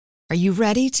Are you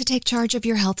ready to take charge of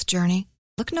your health journey?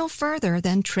 Look no further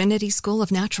than Trinity School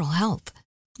of Natural Health.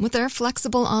 With their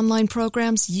flexible online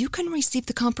programs, you can receive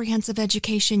the comprehensive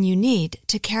education you need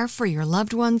to care for your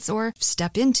loved ones or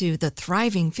step into the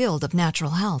thriving field of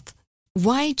natural health.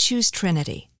 Why choose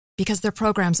Trinity? Because their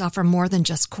programs offer more than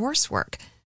just coursework.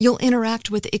 You'll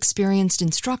interact with experienced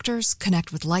instructors,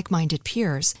 connect with like-minded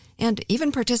peers, and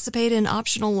even participate in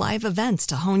optional live events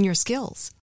to hone your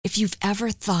skills. If you've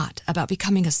ever thought about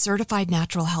becoming a certified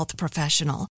natural health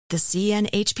professional, the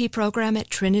CNHP program at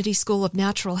Trinity School of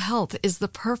Natural Health is the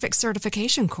perfect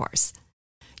certification course.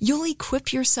 You'll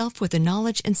equip yourself with the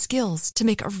knowledge and skills to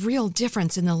make a real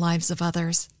difference in the lives of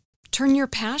others. Turn your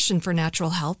passion for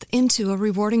natural health into a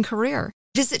rewarding career.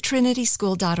 Visit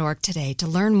trinityschool.org today to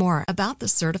learn more about the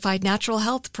Certified Natural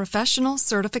Health Professional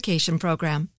Certification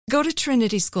Program. Go to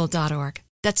trinityschool.org.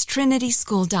 That's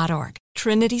trinityschool.org.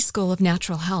 Trinity School of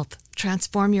Natural Health.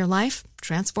 Transform your life,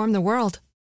 transform the world.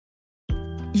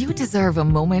 You deserve a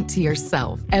moment to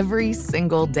yourself every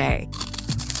single day.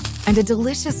 And a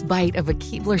delicious bite of a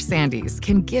Keebler Sandies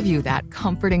can give you that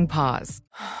comforting pause.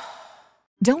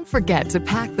 Don't forget to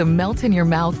pack the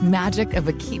melt-in-your-mouth magic of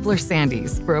a Keebler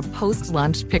Sandies for a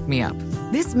post-lunch pick-me-up.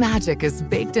 This magic is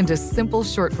baked into simple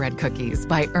shortbread cookies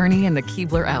by Ernie and the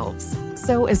Keebler Elves.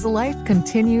 So as life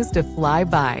continues to fly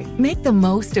by, make the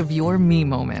most of your me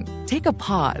moment. Take a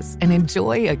pause and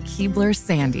enjoy a Keebler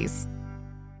Sandies.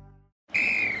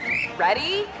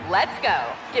 Ready? Let's go.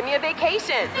 Give me a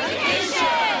vacation.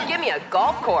 Vacation! Give me a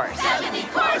golf course. 70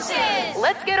 courses!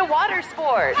 Let's get a water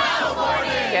sport.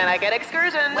 Paddleboarding! Can I get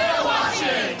excursions? Whale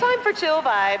watching! Time for chill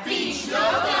vibes. Beach yoga!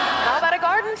 How about a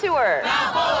garden tour?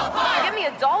 Balboa Park! Give me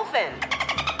a dolphin.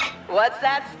 What's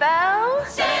that spell?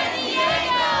 San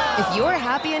Diego! If you're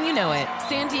happy and you know it,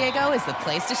 San Diego is the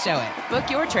place to show it. Book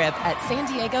your trip at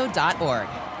sandiego.org.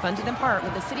 Funded in part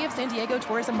with the City of San Diego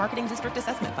Tourism Marketing District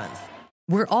Assessment Funds.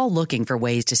 We're all looking for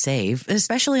ways to save,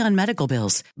 especially on medical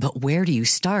bills. But where do you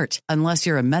start? Unless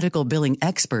you're a medical billing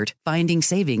expert, finding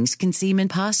savings can seem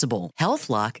impossible.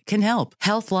 HealthLock can help.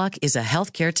 HealthLock is a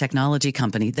healthcare technology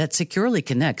company that securely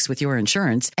connects with your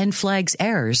insurance and flags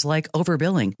errors like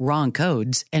overbilling, wrong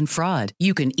codes, and fraud.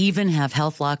 You can even have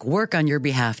HealthLock work on your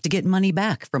behalf to get money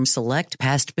back from select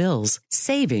past bills.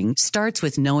 Saving starts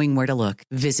with knowing where to look.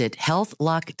 Visit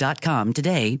healthlock.com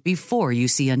today before you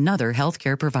see another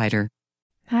healthcare provider.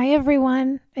 Hi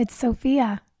everyone, it's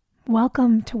Sophia.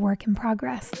 Welcome to Work in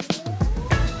Progress.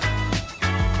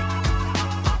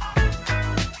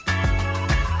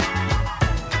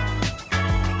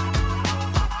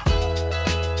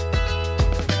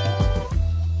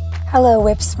 Hello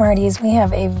Whip Smarties, we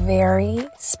have a very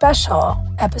special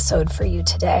episode for you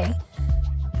today.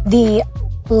 The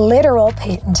literal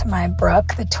Peyton to my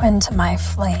Brooke, the twin to my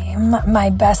flame, my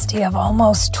bestie of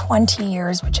almost 20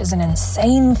 years, which is an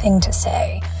insane thing to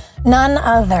say. None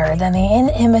other than the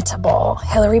inimitable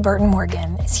Hilarie Burton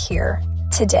Morgan is here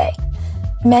today.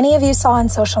 Many of you saw on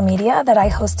social media that I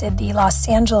hosted the Los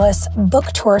Angeles book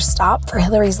tour stop for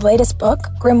Hilarie's latest book,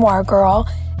 Grimoire Girl,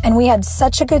 and we had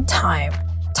such a good time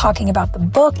talking about the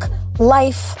book,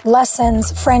 life, lessons,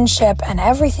 friendship, and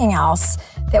everything else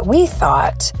that we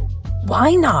thought,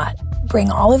 why not bring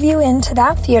all of you into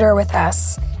that theater with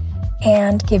us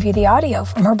and give you the audio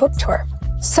from her book tour?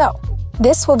 So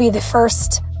this will be the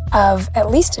first of at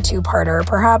least a two-parter,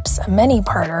 perhaps a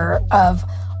many-parter of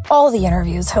all the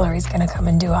interviews Hilarie's going to come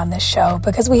and do on this show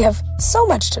because we have so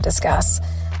much to discuss.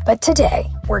 But today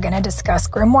we're going to discuss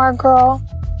Grimoire Girl,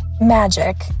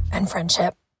 magic, and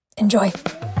friendship. Enjoy.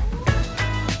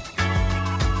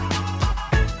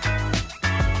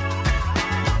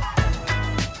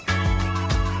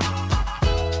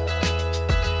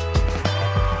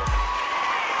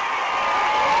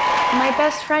 My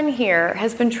best friend here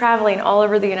has been traveling all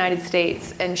over the United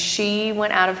States, and she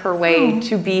went out of her way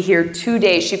to be here 2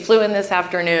 days. She flew in this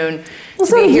afternoon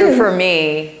to be here for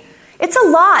me. It's a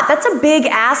lot. That's a big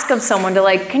ask of someone to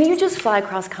like, can you just fly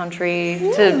across country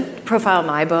to profile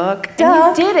my book? Duh.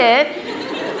 And you did it.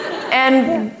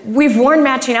 And we've worn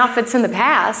matching outfits in the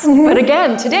past, but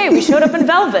again, today we showed up in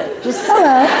velvet. Just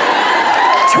twinsies.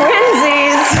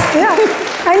 Yeah,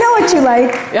 I know what you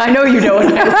like. Yeah, I know you know what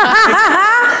I like.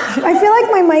 I feel like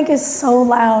my mic is so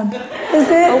loud. Is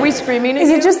it? Are we screaming at Is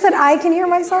you? it just that I can hear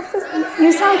myself?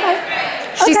 You sound like...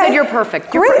 She said you're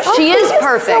perfect. You're Great. she is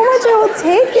perfect. So much, I will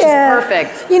take it. She's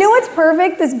perfect. You know what's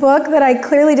perfect? This book that I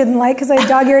clearly didn't like because I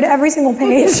dog-eared every single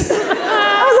page. I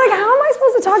was like, how am I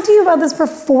supposed to talk to you about this for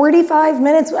 45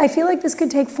 minutes? I feel like this could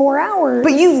take 4 hours.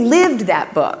 But you lived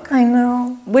that book. I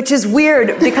know. Which is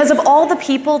weird because of all the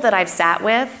people that I've sat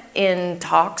with in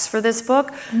talks for this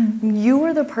book, you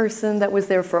were the person that was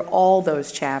there for all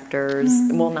those chapters.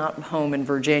 Well, not home in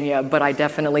Virginia, but I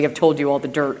definitely have told you all the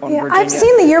dirt on Virginia. I've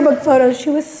seen the yearbook photos. She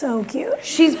was so cute.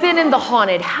 She's been in the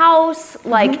haunted house,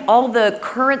 like all the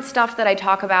current stuff that I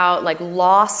talk about, like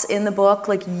loss in the book.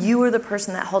 Like, you were the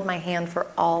person that held my hand for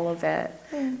all of it.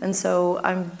 And so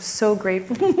I'm so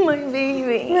grateful, my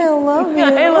baby. I love you.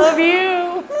 I love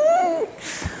you.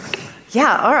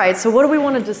 Yeah, all right, so what do we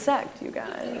want to dissect, you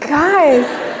guys? Guys,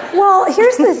 well,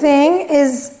 here's the thing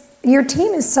is your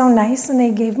team is so nice, and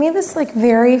they gave me this like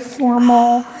very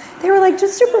formal, they were like,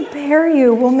 just to prepare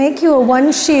you, we'll make you a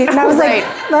one sheet. And I was like,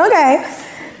 okay.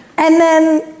 And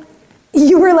then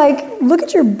you were like, look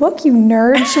at your book, you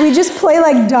nerd. Should we just play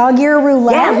like dog ear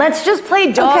roulette? Yeah, let's just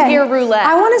play dog ear roulette.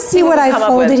 I want to see what I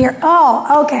folded here.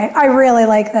 Oh, okay, I really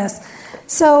like this.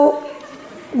 So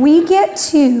we get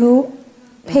to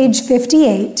page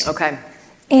 58. Okay.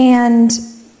 And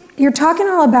you're talking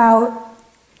all about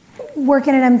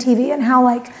working at MTV and how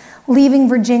like leaving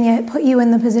Virginia put you in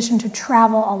the position to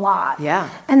travel a lot. Yeah.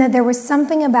 And that there was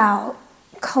something about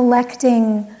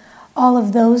collecting all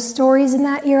of those stories in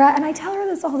that era. And I tell her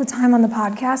this all the time on the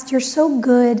podcast. You're so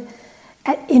good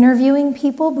at interviewing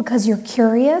people because you're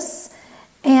curious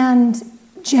and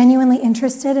genuinely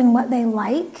interested in what they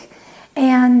like.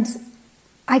 And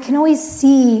I can always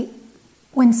see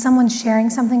when someone's sharing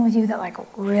something with you that like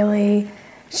really,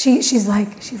 she's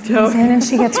like, she leans in and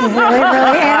she gets really,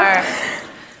 really amped.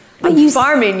 I'm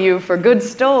farming you for good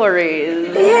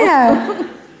stories. Yeah.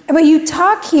 But you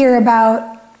talk here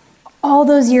about all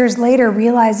those years later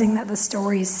realizing that the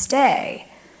stories stay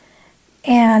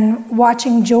and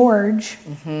watching George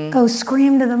go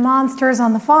scream to the monsters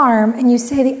on the farm, and you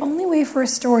say the only way for a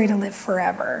story to live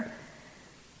forever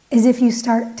is if you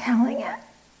start telling it.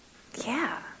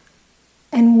 Yeah.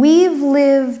 And we've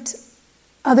lived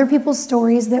other people's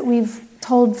stories that we've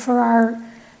told for our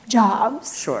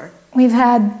jobs. Sure. We've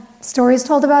had stories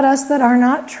told about us that are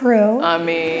not true. I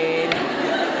mean,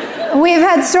 we've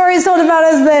had stories told about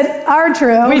us that are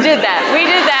true. We did that.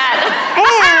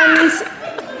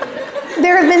 And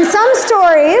there have been some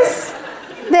stories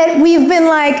that we've been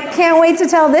like, can't wait to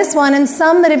tell this one, and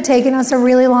some that have taken us a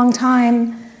really long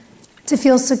time to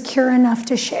feel secure enough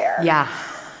to share. Yeah.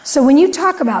 So when you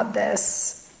talk about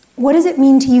this, what does it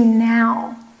mean to you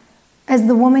now? As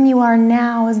the woman you are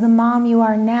now, as the mom you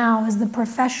are now, as the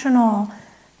professional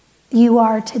you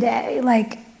are today?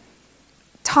 Like,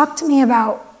 talk to me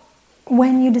about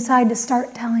when you decide to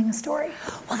start telling a story.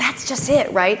 Well, that's just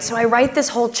it, right? So I write this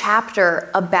whole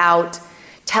chapter about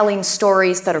telling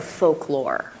stories that are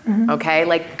folklore, okay?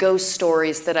 Like ghost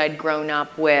stories that I'd grown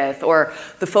up with, or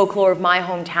the folklore of my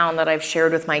hometown that I've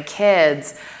shared with my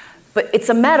kids. But it's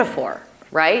a metaphor,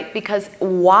 right? Because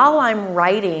while I'm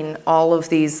writing all of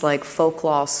these like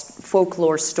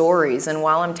folklore stories, and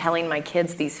while I'm telling my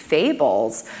kids these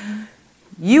fables,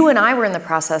 you and I were in the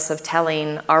process of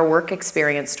telling our work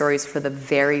experience stories for the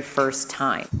very first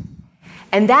time.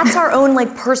 And that's our own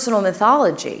like personal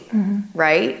mythology,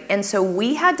 right? And so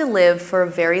we had to live for a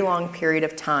very long period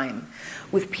of time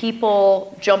with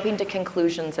people jumping to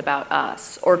conclusions about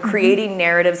us or creating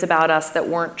narratives about us that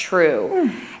weren't true.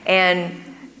 And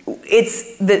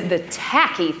it's the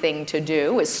tacky thing to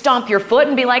do is stomp your foot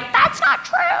and be like, that's not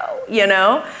true, you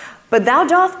know? But thou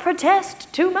doth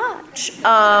protest too much.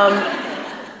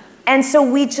 And so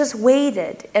we just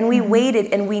waited, and we waited,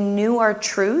 and we knew our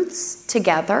truths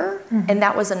together, and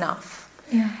that was enough.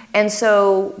 Yeah. And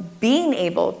so being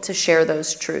able to share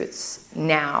those truths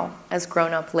now as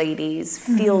grown-up ladies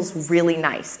feels really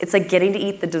nice. It's like getting to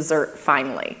eat the dessert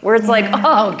finally, where it's like,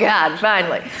 oh God,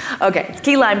 finally. Okay, it's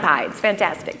key lime pie, it's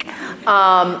fantastic.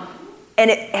 And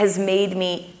it has made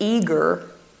me eager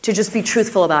to just be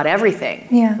truthful about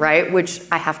everything, right? Which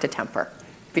I have to temper,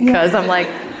 because I'm like,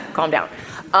 calm down.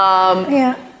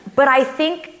 But I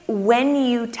think when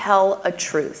you tell a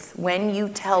truth, when you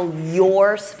tell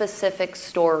your specific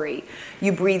story,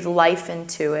 you breathe life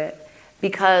into it,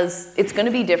 because it's going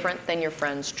to be different than your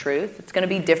friend's truth. It's going to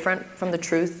be different from the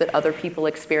truth that other people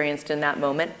experienced in that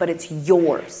moment, but it's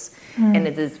yours, and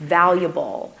it is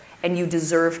valuable, and you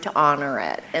deserve to honor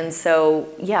it. And so,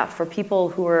 yeah, for people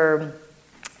who are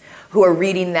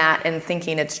reading that and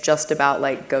thinking it's just about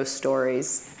like ghost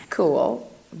stories,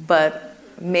 cool, but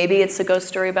maybe it's a ghost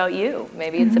story about you.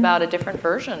 Maybe it's about a different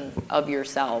version of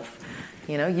yourself.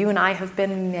 You know, you and I have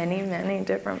been many, many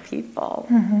different people.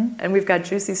 And we've got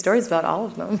juicy stories about all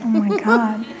of them. Oh my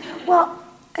God. Well,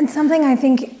 and something I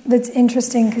think that's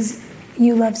interesting, because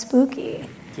you love spooky,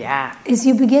 is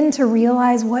you begin to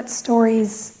realize what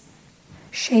stories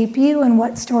shape you and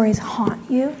what stories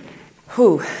haunt you.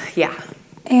 Yeah.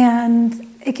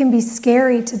 And it can be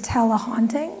scary to tell a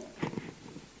haunting,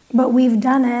 but we've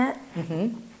done it,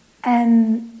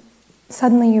 and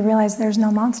suddenly you realize there's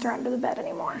no monster under the bed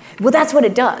anymore. Well, that's what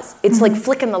it does. It's like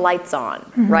flicking the lights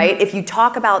on, right? If you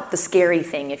talk about the scary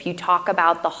thing, if you talk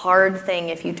about the hard thing,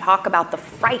 if you talk about the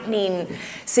frightening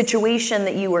situation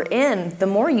that you were in, the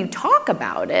more you talk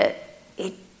about it,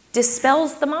 it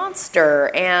dispels the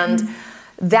monster. And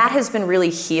that has been really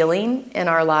healing in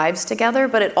our lives together,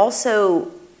 but it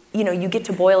also, you know, you get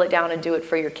to boil it down and do it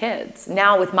for your kids.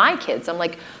 Now with my kids, I'm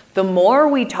like, the more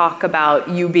we talk about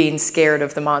you being scared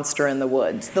of the monster in the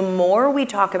woods, the more we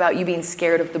talk about you being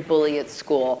scared of the bully at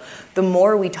school, the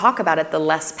more we talk about it, the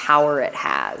less power it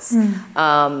has.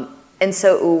 And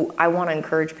so I want to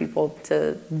encourage people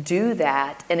to do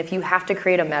that. And if you have to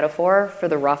create a metaphor for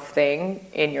the rough thing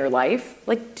in your life,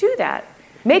 like, do that.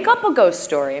 Make up a ghost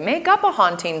story. Make up a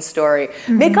haunting story.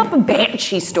 Make up a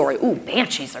banshee story. Ooh,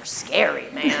 banshees are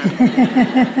scary,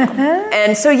 man.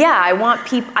 And so, yeah,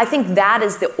 I think that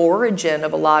is the origin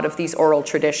of a lot of these oral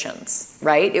traditions,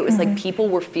 right? It was like people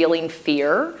were feeling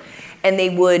fear, and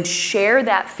they would share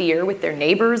that fear with their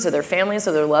neighbors or their families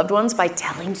or their loved ones by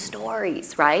telling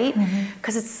stories, right?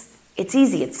 Because it's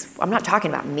easy. I'm not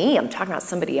talking about me. I'm talking about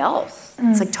somebody else.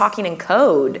 It's like talking in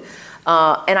code.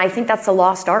 And I think that's a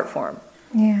lost art form.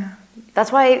 Yeah. That's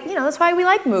why we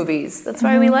like movies. That's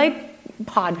why we like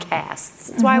podcasts.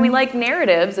 That's why we like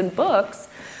narratives and books,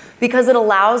 because it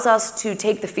allows us to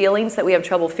take the feelings that we have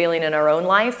trouble feeling in our own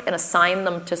life and assign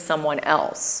them to someone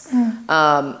else.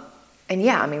 And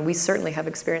yeah, I mean, we certainly have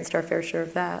experienced our fair share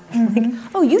of that. Like,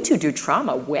 oh, you two do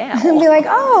trauma well. And be like,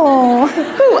 oh,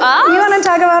 who, us? You want to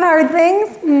talk about hard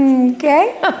things?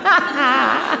 Okay.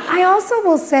 I also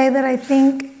will say that I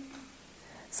think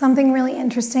something really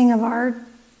interesting of our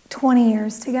 20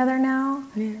 years together now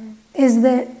is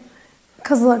that,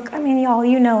 because look, I mean, y'all,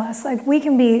 you know us, like, we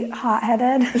can be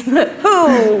hot-headed.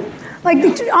 Who? Like,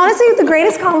 honestly, the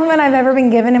greatest compliment I've ever been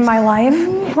given in my life,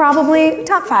 probably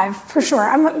top 5, for sure.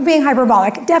 I'm being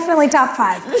hyperbolic. Definitely top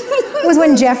 5. Was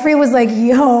when Jeffrey was like,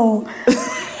 yo,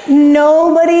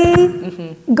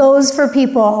 nobody goes for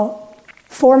people,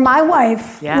 for my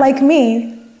wife, like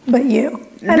me, but you.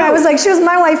 And I was like, she was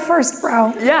my wife first,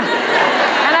 bro. Yeah.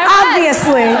 And I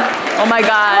obviously. Oh my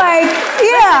God. Like,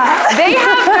 yeah. They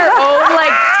have their own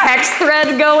like text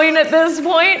thread going at this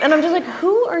point, and I'm just like,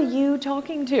 who are you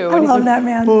talking to? I love that,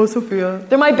 man. Oh, Sophia.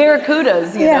 They're my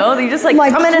barracudas, you know? They just like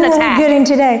come in and attack. Getting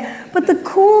today. But the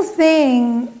cool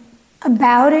thing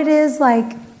about it is,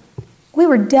 like, we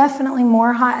were definitely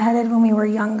more hot-headed when we were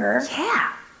younger.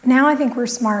 Yeah. Now I think we're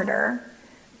smarter.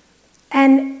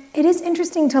 And it is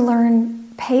interesting to learn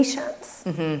patience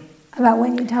about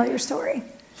when you tell your story.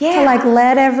 Yeah. To like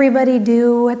let everybody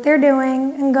do what they're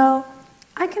doing and go,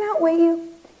 I can outweigh you.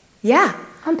 Yeah.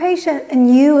 I'm patient.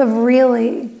 And you have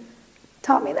really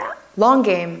taught me that. Long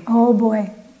game. Oh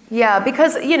boy. Yeah,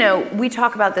 because, you know, we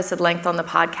talk about this at length on the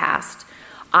podcast.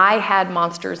 I had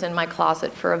monsters in my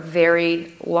closet for a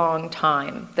very long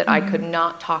time that I could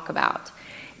not talk about.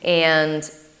 And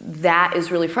that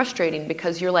is really frustrating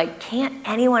because you're like, can't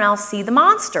anyone else see the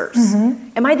monsters?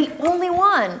 Am I the only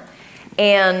one?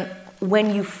 And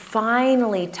when you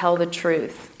finally tell the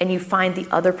truth and you find the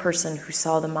other person who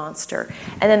saw the monster,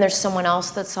 and then there's someone else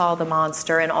that saw the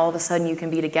monster, and all of a sudden you can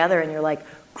be together and you're like,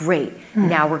 great,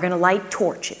 now we're gonna light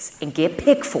torches and get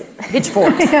pitchforks.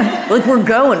 Like, we're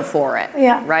going for it,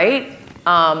 right?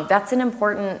 That's an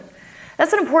important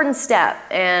step,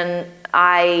 and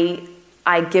I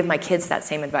give my kids that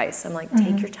same advice. I'm like,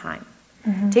 take your time.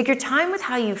 Take your time with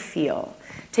how you feel.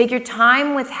 Take your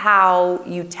time with how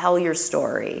you tell your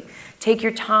story. Take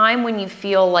your time when you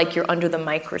feel like you're under the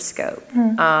microscope.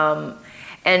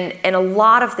 And a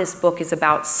lot of this book is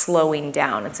about slowing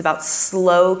down. It's about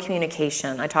slow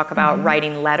communication. I talk about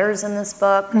writing letters in this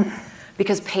book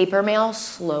because paper mail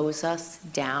slows us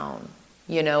down.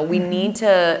 You know, we need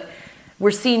to... We're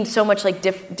seeing so much like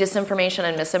disinformation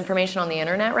and misinformation on the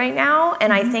internet right now,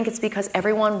 and I think it's because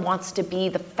everyone wants to be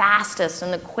the fastest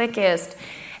and the quickest,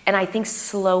 and I think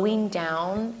slowing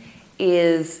down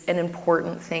is an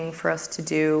important thing for us to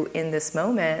do in this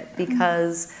moment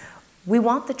because we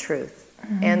want the truth,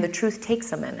 and the truth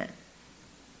takes a minute.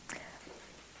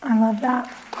 I love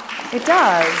that. It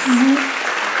does.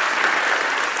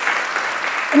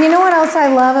 And you know what else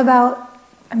I love about,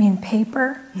 I mean,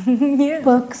 paper,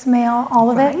 books, mail,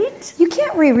 all of it. You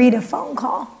can't reread a phone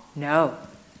call. No.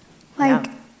 Like,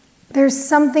 there's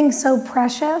something so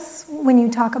precious when you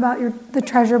talk about the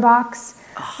treasure box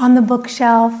on the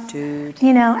bookshelf, you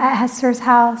know, at Hester's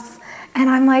house. And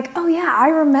I'm like, oh yeah, I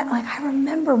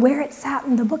remember where it sat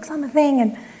and the books on the thing.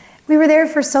 And we were there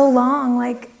for so long.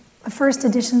 Like, the first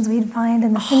editions we'd find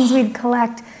and the things we'd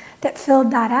collect that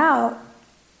filled that out.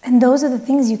 And those are the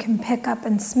things you can pick up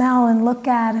and smell and look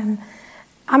at. And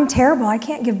I'm terrible. I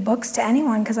can't give books to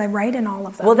anyone because I write in all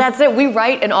of them. Well, that's it. We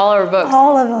write in all our books.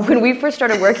 All of them. When we first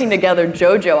started working together,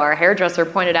 JoJo, our hairdresser,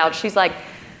 pointed out, she's like,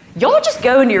 y'all just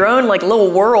go into your own like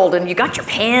little world and you got your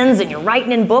pens and you're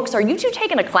writing in books. Are you two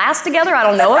taking a class together I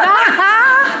don't know about?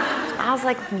 I was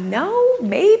like, no,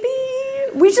 maybe.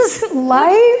 We just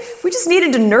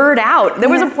needed to nerd out. There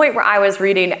was a point where I was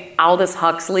reading Aldous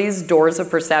Huxley's Doors of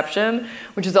Perception,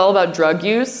 which is all about drug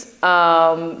use,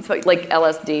 so like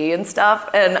LSD and stuff,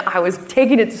 and I was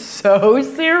taking it so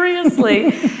seriously.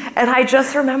 And I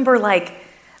just remember like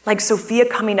Sophia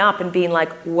coming up and being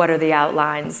like, what are the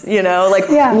outlines? You know, like,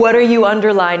 what are you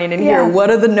underlining in here? What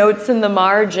are the notes in the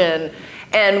margin?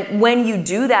 And when you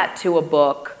do that to a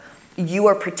book, you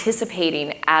are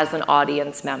participating as an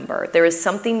audience member. There is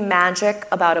something magic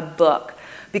about a book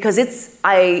because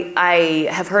I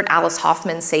have heard Alice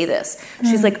Hoffman say this.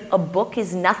 She's like, a book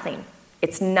is nothing.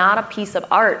 It's not a piece of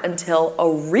art until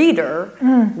a reader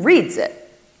reads it,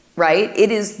 right?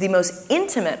 It is the most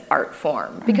intimate art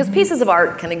form because pieces of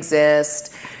art can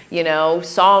exist, you know,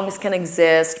 songs can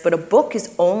exist, but a book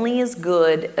is only as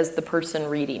good as the person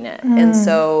reading it. And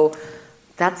so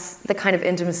that's the kind of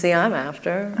intimacy I'm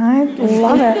after. I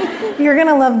love it. You're going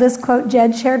to love this quote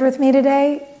Jed shared with me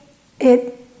today.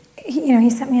 He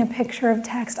sent me a picture of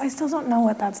text. I still don't know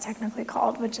what that's technically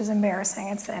called, which is embarrassing.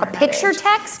 It's the internet picture age.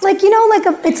 text? Like,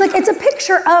 it's a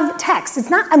picture of text.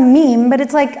 It's not a meme, but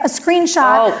it's like a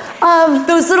screenshot of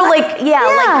those little like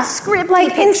script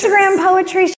like pictures. Instagram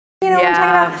poetry. You know what I'm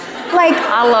talking about? Like,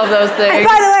 I love those things. And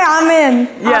by the way, I'm in,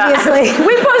 obviously.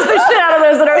 We post the shit out of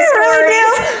those in our stories. Really do.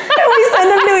 And we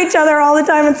send them to each other all the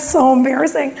time. It's so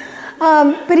embarrassing.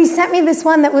 But he sent me this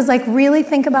one that was like, really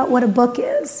think about what a book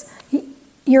is.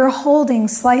 You're holding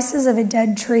slices of a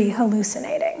dead tree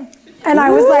hallucinating. And I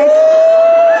was like,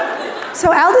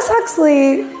 so Aldous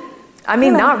Huxley... I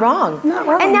mean, not wrong. Not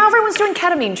wrong. And now everyone's doing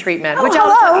ketamine treatment. Oh, which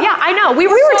hello. I know. We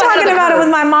were talking about it with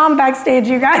my mom backstage,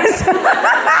 you guys.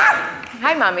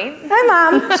 Hi, Mommy. Hi,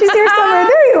 Mom. She's here somewhere.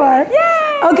 There you are.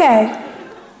 Yay! Okay.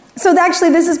 So actually,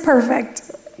 this is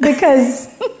perfect because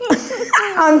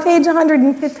on page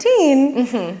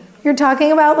 115, you're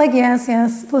talking about like, yes,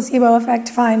 placebo effect,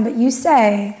 fine. But you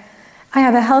say, I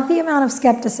have a healthy amount of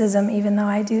skepticism, even though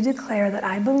I do declare that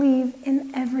I believe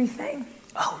in everything.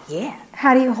 Oh, yeah.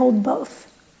 How do you hold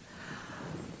both?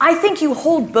 I think you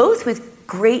hold both with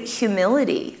great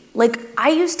humility. Like,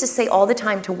 I used to say all the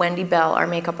time to Wendy Bell, our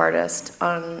makeup artist,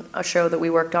 on a show that we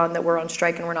worked on that we're on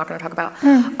strike and we're not going to talk about.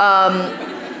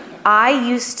 I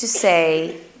used to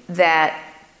say that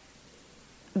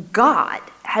God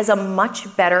has a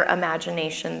much better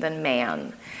imagination than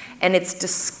man. And it's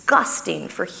disgusting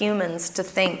for humans to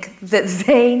think that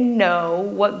they know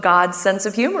what God's sense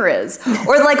of humor is.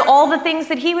 Or like all the things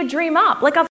that he would dream up.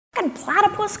 Like a fucking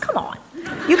platypus, come on.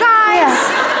 You guys,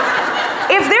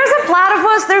 if there's a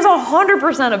platypus, there's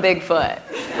 100% a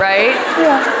Bigfoot, right?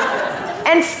 Yeah.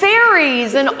 And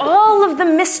fairies and all of the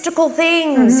mystical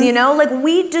things, you know? Like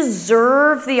we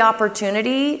deserve the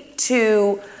opportunity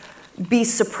to be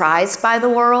surprised by the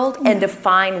world and to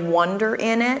find wonder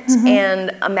in it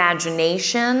and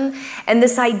imagination. And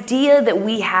this idea that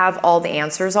we have all the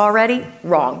answers already,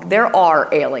 wrong. There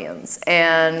are aliens.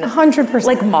 And 100%.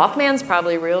 Like Mothman's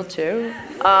probably real too.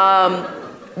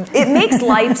 It makes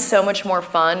life so much more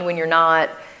fun when you're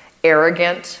not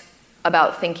arrogant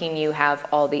about thinking you have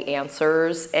all the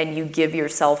answers and you give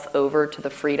yourself over to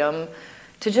the freedom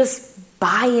to just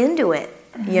buy into it,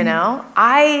 you know?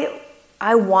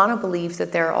 I want to believe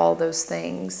that there are all those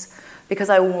things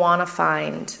because I want to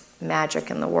find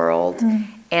magic in the world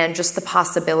and just the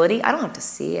possibility. I don't have to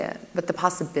see it, but the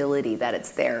possibility that it's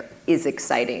there is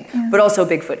exciting. But also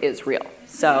Bigfoot is real.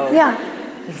 So yeah.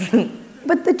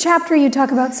 But the chapter you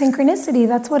talk about synchronicity,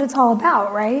 that's what it's all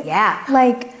about, right? Yeah.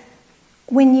 Like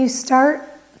when you start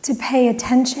to pay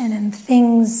attention and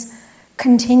things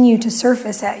continue to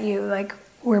surface at you, like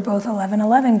we're both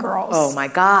 11/11 girls. Oh my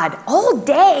God, all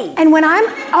day. And when I'm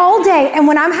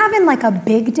having like a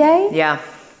big day,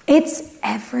 it's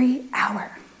every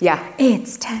hour. Yeah.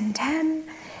 It's 10:10,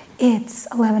 it's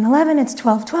 11:11, it's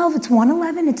 12:12, it's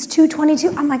 1:11, it's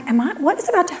 2:22. I'm like, what is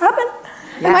about to happen?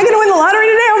 Yeah. Am I gonna win the lottery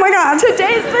today? Oh my God.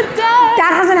 Today's the day.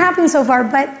 That hasn't happened so far,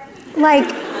 but like,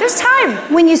 there's time.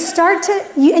 When you start to,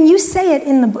 and you say it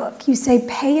in the book, you say,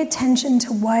 pay attention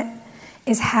to what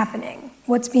is happening.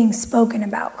 What's being spoken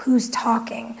about, who's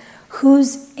talking,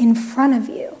 who's in front of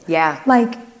you. Yeah.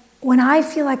 Like, when I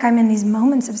feel like I'm in these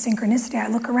moments of synchronicity, I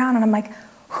look around and I'm like,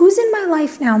 who's in my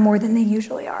life now more than they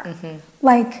usually are?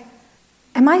 Like,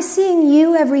 Am I seeing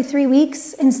you every 3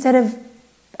 weeks instead of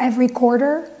every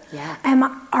quarter? Yeah.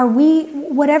 Are we,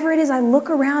 whatever it is, I look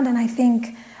around and I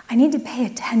think, I need to pay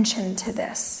attention to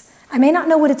this. I may not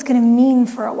know what it's going to mean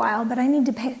for a while, but I need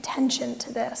to pay attention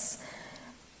to this.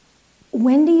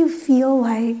 When do you feel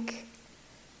like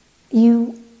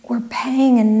you were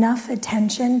paying enough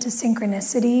attention to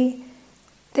synchronicity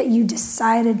that you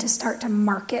decided to start to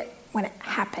mark it when it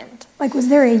happened? Like, was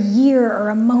there a year or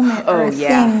a moment or a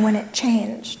thing when it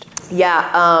changed? Yeah,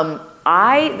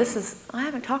 I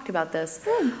haven't talked about this.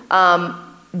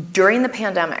 During the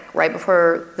pandemic, right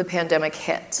before the pandemic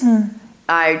hit,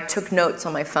 I took notes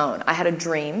on my phone. I had a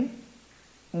dream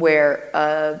where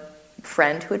a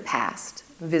friend who had passed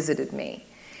visited me.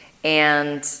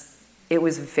 And it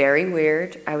was very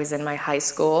weird. I was in my high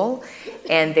school,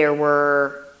 and there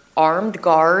were armed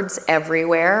guards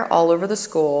everywhere, all over the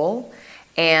school.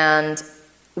 And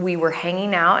we were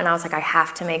hanging out, and I was like, I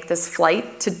have to make this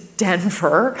flight to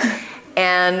Denver.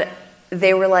 And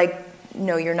they were like,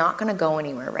 no, you're not going to go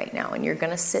anywhere right now, and you're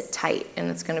going to sit tight,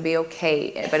 and it's going to be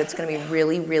okay, but it's going to be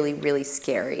really, really, really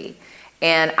scary.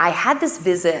 And I had this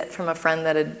visit from a friend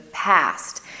that had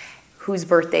passed, whose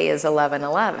birthday is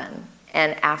 11/11.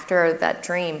 And after that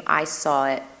dream, I saw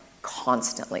it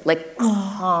constantly, like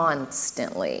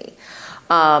constantly.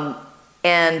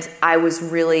 And I was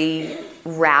really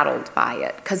rattled by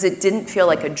it because it didn't feel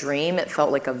like a dream, it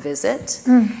felt like a visit.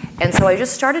 And so I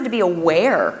just started to be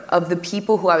aware of the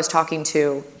people who I was talking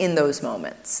to in those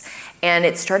moments. And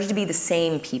it started to be the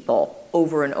same people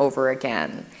over and over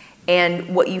again.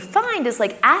 And what you find is,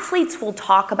 like, athletes will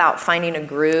talk about finding a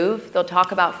groove, they'll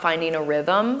talk about finding a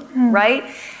rhythm, right?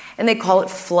 And they call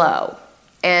it flow.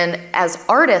 And as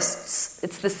artists,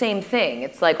 it's the same thing.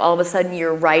 It's like all of a sudden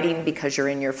you're writing because you're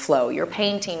in your flow. You're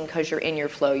painting because you're in your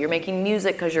flow. You're making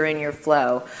music because you're in your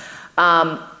flow.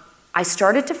 I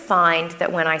started to find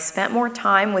that when I spent more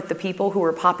time with the people who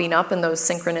were popping up in those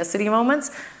synchronicity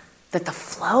moments, that the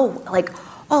flow, like,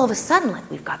 all of a sudden,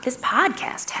 like, we've got this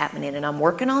podcast happening, and I'm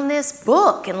working on this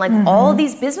book, and like all of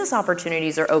these business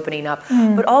opportunities are opening up.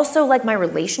 But also, like, my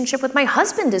relationship with my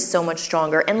husband is so much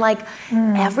stronger, and like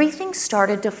everything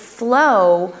started to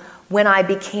flow when I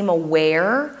became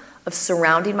aware of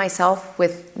surrounding myself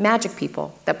with magic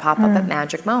people that pop up at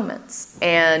magic moments.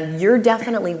 And you're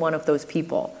definitely one of those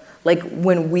people. Like,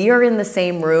 when we are in the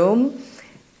same room,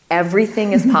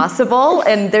 everything is possible,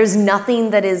 and there's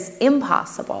nothing that is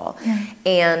impossible.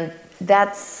 And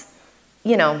that's,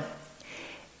 you know,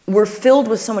 we're filled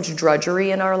with so much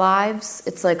drudgery in our lives.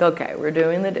 It's like, okay, we're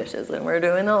doing the dishes, and we're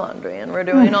doing the laundry, and we're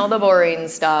doing all the boring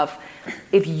stuff.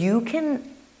 If you can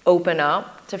open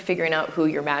up to figuring out who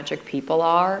your magic people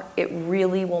are, it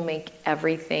really will make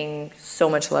everything so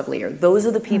much lovelier. Those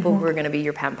are the people who are going to be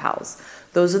your pen pals.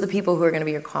 Those are the people who are going to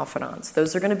be your confidants.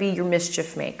 Those are going to be your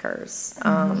mischief makers.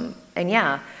 And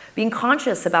yeah, being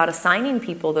conscious about assigning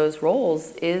people those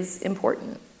roles is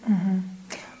important.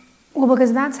 Well,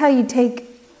 because that's how you take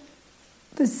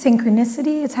the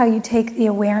synchronicity. It's how you take the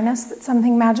awareness that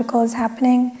something magical is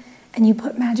happening, and you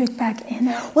put magic back in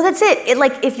it. Well, that's it. It,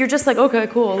 like, if you're just like, okay,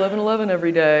 cool, 11/11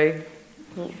 every day.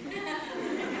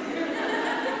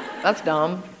 That's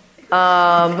dumb.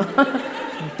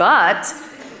 But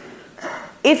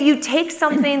if you take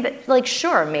something that, like,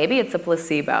 sure, maybe it's a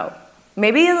placebo.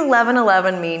 Maybe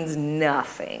 11/11 means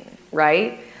nothing,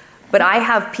 right? But I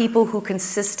have people who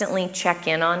consistently check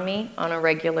in on me on a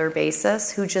regular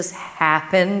basis who just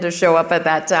happen to show up at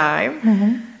that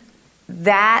time.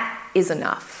 That is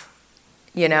enough.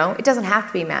 You know, it doesn't have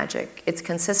to be magic. It's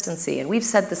consistency. And we've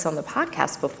said this on the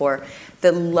podcast before,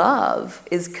 that love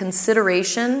is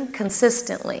consideration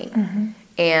consistently.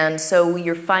 And so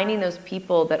you're finding those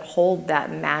people that hold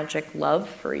that magic love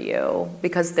for you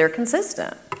because they're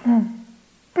consistent.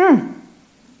 I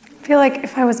feel like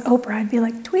if I was Oprah, I'd be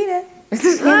like, tweet it.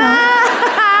 You know?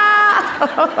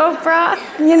 Oprah.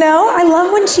 You know, I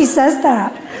love when she says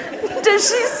that. Does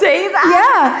she say that?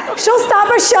 Yeah, she'll stop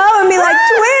a show and be like,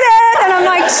 tweet it, and I'm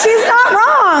like, she's not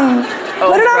wrong.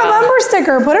 Put it on a bumper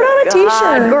sticker, put it on a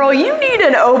t-shirt. Girl, you need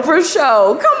an Oprah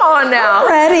show. Come on now.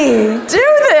 I'm ready. Do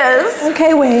this.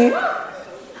 Okay, wait.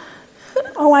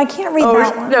 Oh, I can't read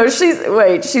that one. No,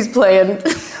 she's playing.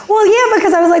 Well, yeah,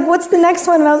 because I was like, what's the next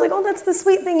one? And I was like, oh, that's the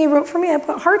sweet thing you wrote for me. I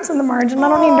put hearts in the margin. I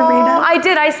don't need to read it. I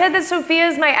did. I said that Sophia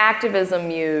is my activism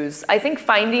muse. I think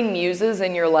finding muses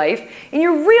in your life, in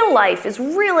your real life, is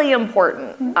really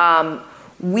important.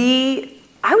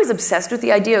 I was obsessed with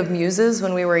the idea of muses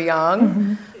when we were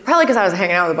young. Probably because I was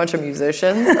hanging out with a bunch of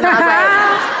musicians. And I was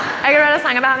like, I could write a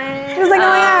song about me. She was like, oh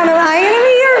my God, am I going to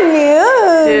be your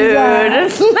muse? Dude.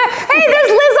 Hey,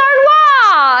 there's Liz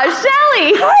Ardois.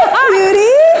 Shelly. Hi,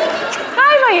 cutie. Hi,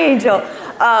 chill.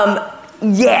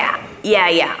 Yeah.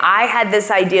 I had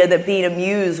this idea that being a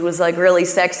muse was like really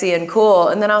sexy and cool,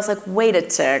 and then I was like, wait a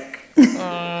tick.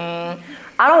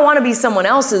 I don't want to be someone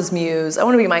else's muse. I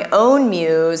want to be my own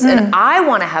muse, and I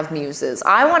want to have muses.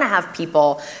 I want to have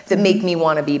people that make me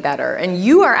want to be better. And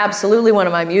you are absolutely one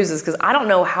of my muses, because I don't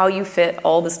know how you fit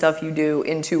all the stuff you do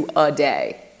into a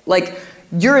day. Like,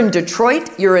 you're in Detroit,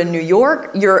 you're in New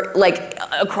York, you're like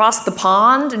across the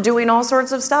pond doing all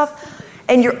sorts of stuff,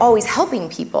 and you're always helping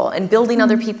people and building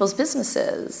other people's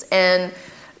businesses and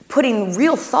putting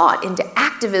real thought into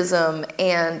activism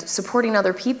and supporting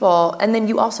other people, and then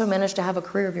you also manage to have a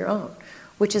career of your own,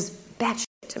 which is bad shit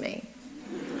to me.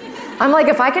 I'm like,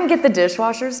 if I can get the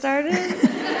dishwasher started.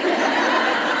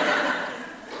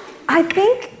 I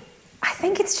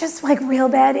think it's just like real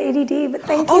bad ADD, but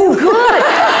thank you. Oh, good.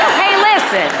 Hey,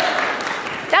 listen.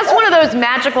 That's one of those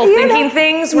magical thinking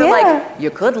things where like, you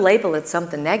could label it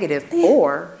something negative,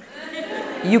 or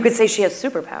you could say she has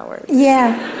superpowers.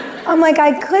 Yeah. I'm like,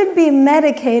 I could be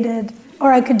medicated,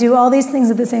 or I could do all these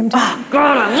things at the same time. Oh,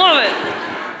 God, I love it.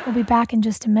 We'll be back in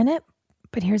just a minute,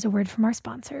 but here's a word from our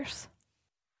sponsors.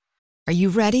 Are you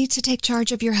ready to take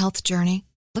charge of your health journey?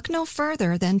 Look no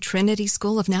further than Trinity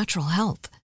School of Natural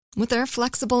Health. With their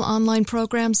flexible online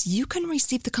programs, you can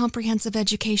receive the comprehensive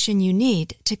education you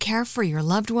need to care for your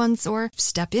loved ones or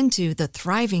step into the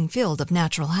thriving field of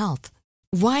natural health.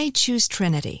 Why choose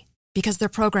Trinity? Because their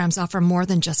programs offer more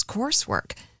than just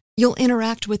coursework. You'll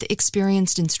interact with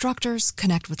experienced instructors,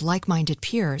 connect with like-minded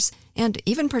peers, and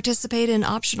even participate in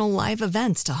optional live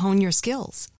events to hone your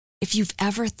skills. If you've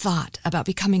ever thought about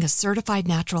becoming a certified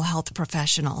natural health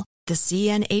professional, the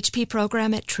CNHP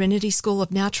program at Trinity School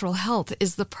of Natural Health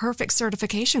is the perfect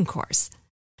certification course.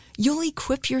 You'll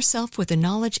equip yourself with the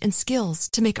knowledge and skills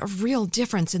to make a real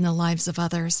difference in the lives of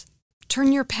others.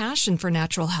 Turn your passion for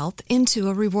natural health into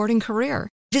a rewarding career.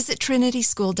 Visit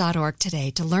trinityschool.org today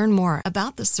to learn more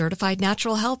about the Certified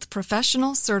Natural Health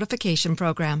Professional Certification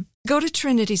Program. Go to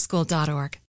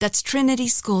trinityschool.org. That's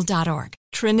trinityschool.org.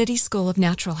 Trinity School of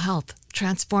Natural Health.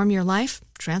 Transform your life,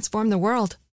 transform the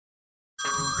world.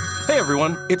 Hey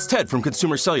everyone, it's Ted from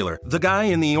Consumer Cellular, the guy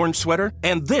in the orange sweater,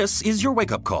 and this is your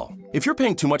wake-up call. If you're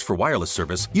paying too much for wireless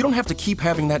service, you don't have to keep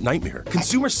having that nightmare.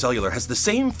 Consumer Cellular has the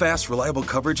same fast, reliable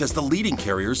coverage as the leading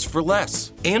carriers for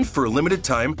less. And for a limited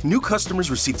time, new customers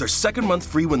receive their second month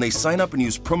free when they sign up and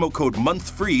use promo code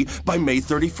MONTHFREE by May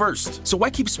 31st. So why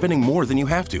keep spending more than you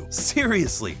have to?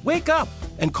 Seriously, wake up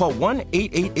and call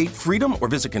 1-888-FREEDOM or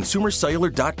visit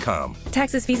consumercellular.com.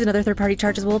 Taxes, fees, and other third-party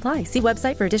charges will apply. See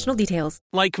website for additional details.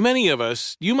 Like many of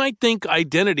us, you might think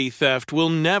identity theft will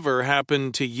never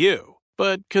happen to you.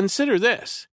 But consider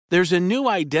this. There's a new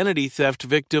identity theft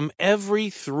victim every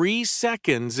 3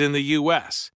 seconds in the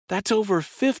U.S. That's over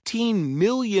 15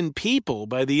 million people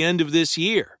by the end of this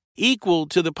year, equal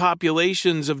to the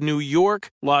populations of New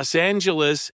York, Los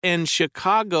Angeles, and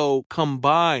Chicago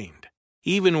combined.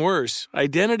 Even worse,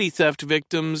 identity theft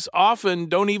victims often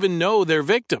don't even know they're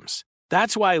victims.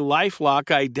 That's why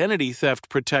LifeLock Identity Theft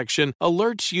Protection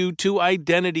alerts you to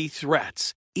identity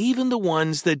threats, even the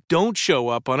ones that don't show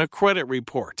up on a credit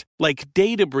report, like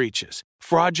data breaches,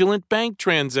 fraudulent bank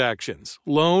transactions,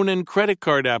 loan and credit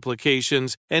card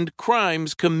applications, and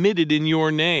crimes committed in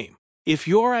your name. If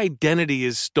your identity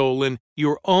is stolen,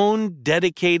 your own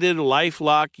dedicated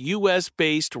LifeLock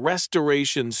U.S.-based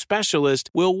restoration specialist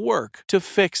will work to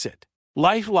fix it.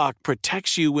 LifeLock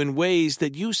protects you in ways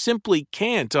that you simply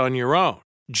can't on your own.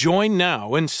 Join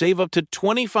now and save up to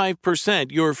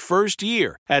 25% your first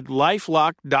year at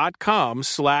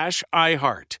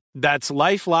LifeLock.com/iHeart. That's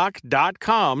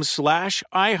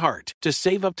LifeLock.com/iHeart to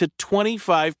save up to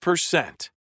 25%.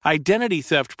 Identity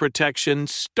theft protection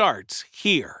starts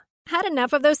here. Had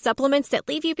enough of those supplements that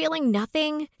leave you feeling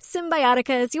nothing?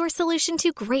 Symbiotica is your solution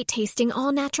to great-tasting,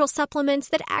 all-natural supplements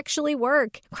that actually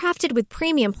work. Crafted with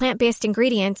premium plant-based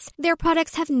ingredients, their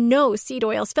products have no seed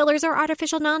oils, fillers, or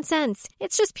artificial nonsense.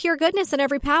 It's just pure goodness in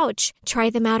every pouch. Try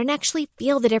them out and actually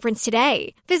feel the difference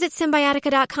today. Visit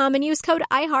Symbiotica.com and use code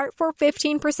IHEART for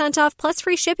 15% off plus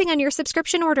free shipping on your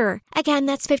subscription order. Again,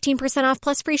 that's 15% off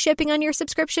plus free shipping on your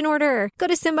subscription order. Go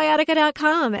to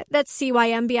Symbiotica.com. That's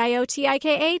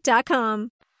CYMBIOTIKA.com.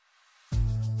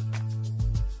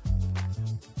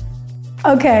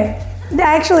 Okay,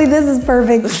 actually this is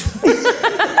perfect.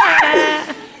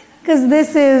 Because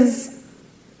this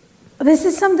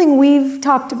is something we've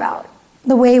talked about,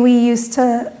 the way we used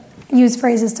to use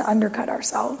phrases to undercut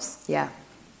ourselves. Yeah.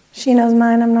 She knows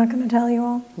mine, I'm not going to tell you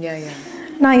all. Yeah.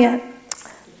 Not yet.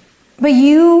 But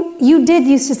you did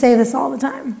used to say this all the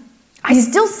time. I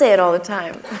still say it all the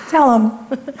time. Tell them.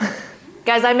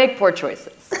 Guys, I make poor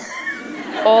choices.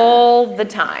 all the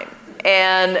time.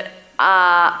 And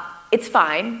it's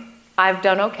fine. I've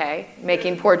done okay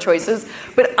making poor choices,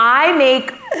 but I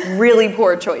make really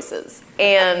poor choices.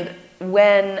 And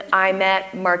when I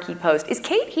met Markie Post, is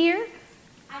Kate here?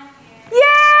 I'm here. Yay!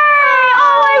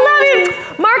 Oh, I love you.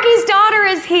 Markie's daughter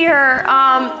is here.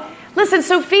 Listen,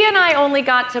 Sophia and I only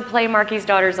got to play Markie's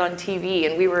daughters on TV,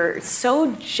 and we were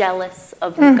so jealous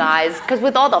of you guys, because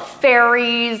with all the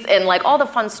fairies and like all the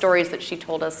fun stories that she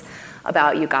told us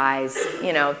about you guys,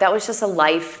 you know, that was just a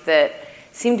life that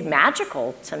seemed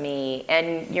magical to me,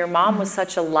 and your mom was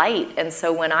such a light. And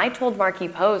so when I told Markie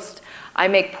Post I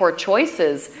make poor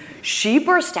choices, she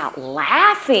burst out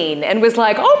laughing and was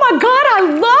like, oh my God, I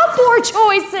love poor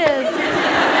choices.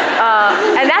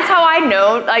 And that's how I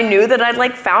knew that I'd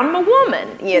like found my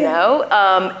woman, you know?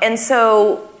 And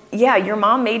so, yeah, your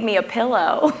mom made me a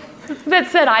pillow that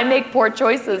said I make poor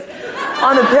choices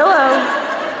on the pillow.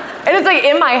 And it's like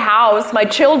in my house, my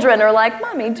children are like,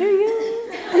 Mommy, do you?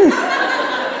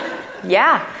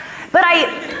 Yeah, but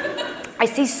I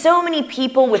see so many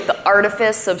people with the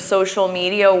artifice of social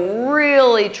media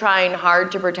really trying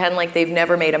hard to pretend like they've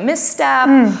never made a misstep,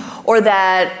 or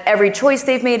that every choice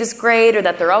they've made is great, or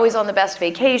that they're always on the best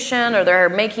vacation, or they're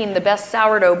making the best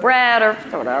sourdough bread, or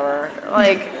whatever.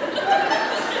 Like,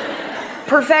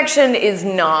 perfection is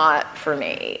not for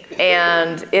me.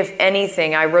 And if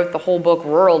anything, I wrote the whole book,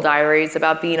 Rural Diaries,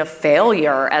 about being a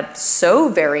failure at so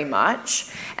very much.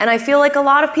 And I feel like a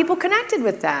lot of people connected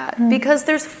with that because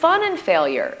there's fun in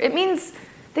failure. It means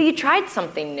that you tried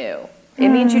something new. It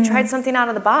means you tried something out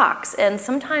of the box. And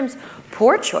sometimes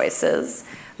poor choices,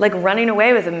 like running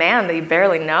away with a man that you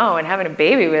barely know and having a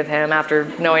baby with him after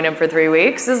knowing him for 3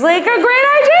 weeks, is like a great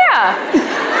idea.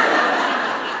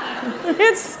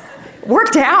 It's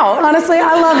worked out. Honestly,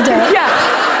 I loved it.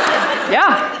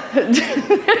 Yeah.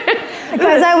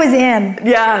 Because I was in.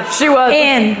 Yeah, she was.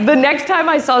 In. The next time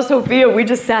I saw Sophia, we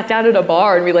just sat down at a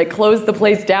bar and we like closed the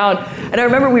place down. And I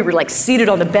remember we were like seated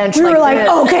on the bench. We were like, this.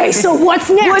 okay, so what's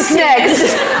next? What's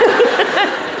next?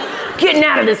 Getting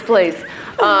out of this place.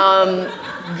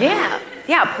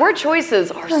 Yeah, poor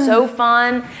choices are so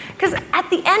fun. Because at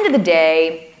the end of the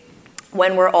day,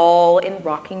 when we're all in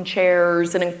rocking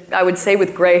chairs, and I would say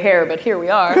with gray hair, but here we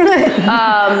are.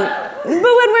 But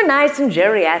when we're nice and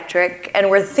geriatric and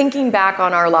we're thinking back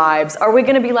on our lives, are we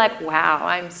gonna be like, wow,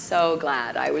 I'm so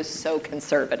glad I was so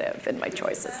conservative in my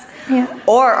choices? Yeah.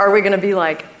 Or are we gonna be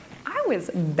like, I was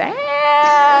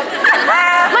bad.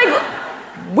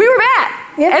 Like, we were bad.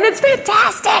 Yeah. And it's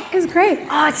fantastic. It was great.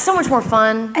 Oh, it's so much more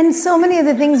fun. And so many of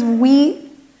the things we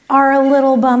are a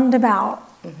little bummed about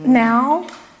now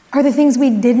are the things we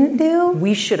didn't do.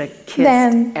 We should have kissed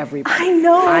everybody. I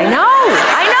know.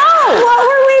 What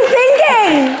were we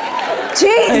thinking?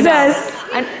 Jesus.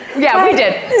 Yeah, we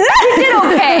did. We did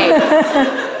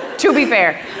okay, to be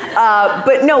fair.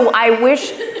 But no, I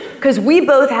wish, because we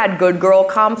both had good girl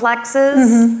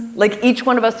complexes. Like each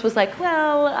one of us was like,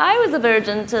 well, I was a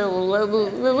virgin till,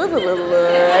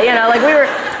 you know, like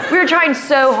we were trying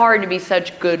so hard to be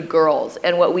such good girls.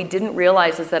 And what we didn't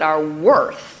realize is that our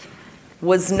worth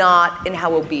was not in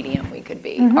how obedient we could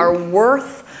be. Our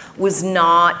worth was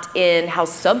not in how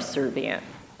subservient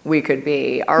we could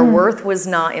be. Our worth was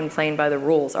not in playing by the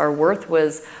rules. Our worth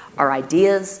was our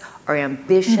ideas, our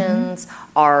ambitions,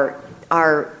 our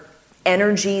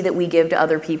energy that we give to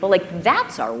other people. Like,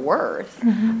 that's our worth.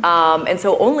 And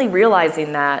so only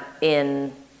realizing that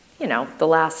in, you know, the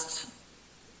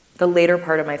later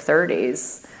part of my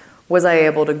 30s, was I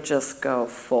able to just go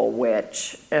full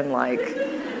witch and like,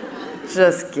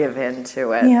 just give in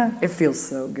to it. Yeah. It feels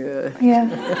so good. Yeah.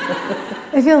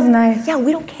 It feels nice. Yeah,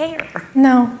 we don't care.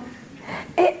 No.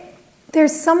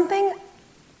 There's something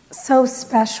so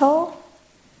special,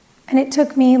 and it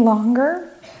took me longer,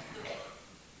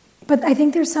 but I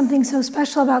think there's something so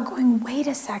special about going, wait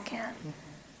a second.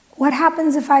 What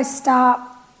happens if I stop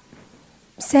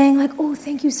saying like, oh,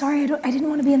 thank you, sorry, I didn't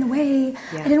want to be in the way.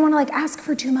 I didn't want to like ask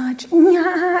for too much.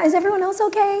 Is everyone else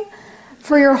okay?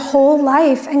 For your whole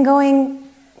life, and going,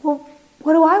 well,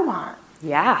 what do I want?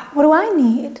 Yeah. What do I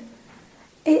need?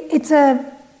 It's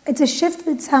a shift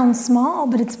that sounds small,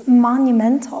 but it's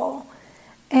monumental.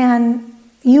 And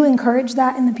you encourage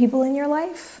that in the people in your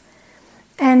life.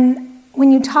 And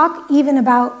when you talk even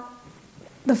about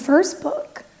the first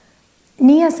book,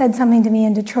 Nia said something to me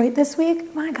in Detroit this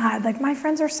week. My God, like my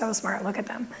friends are so smart, look at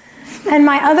them. And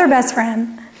my other best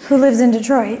friend who lives in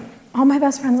Detroit, all my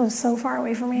best friends live so far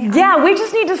away from me. Yeah, we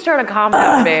just need to start a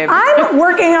compound, babe. I'm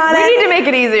working on it. We need to make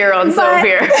it easier on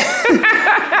Sophia.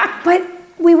 But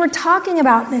we were talking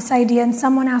about this idea, and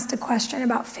someone asked a question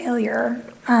about failure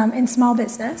in small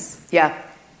business. Yeah.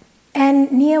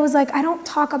 And Nia was like, I don't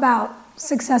talk about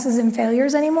successes and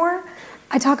failures anymore.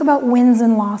 I talk about wins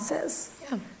and losses.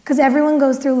 Because everyone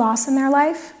goes through loss in their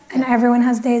life, and everyone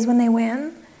has days when they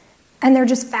win, and they're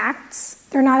just facts.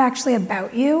 They're not actually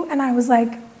about you. And I was like,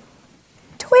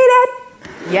 tweet it.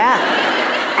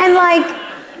 Yeah. And like,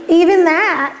 even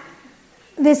that,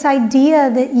 this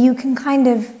idea that you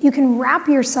can wrap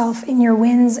yourself in your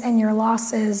wins and your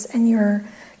losses and your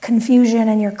confusion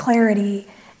and your clarity,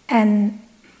 and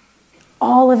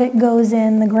all of it goes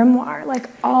in the grimoire. Like,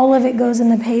 all of it goes in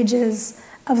the pages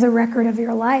of the record of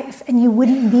your life, and you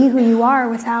wouldn't be who you are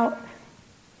without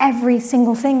every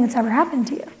single thing that's ever happened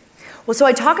to you. Well, so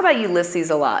I talk about Ulysses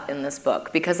a lot in this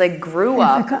book because I grew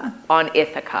up on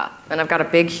Ithaca, and I've got a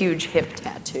big, huge hip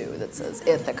tattoo that says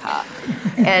Ithaca.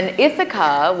 And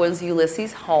Ithaca was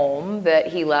Ulysses' home that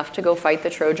he left to go fight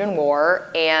the Trojan War,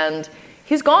 and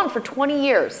he's gone for 20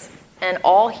 years. And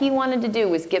all he wanted to do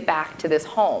was get back to this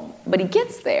home. But he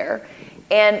gets there,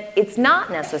 and it's not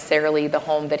necessarily the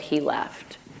home that he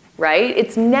left, right?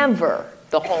 It's never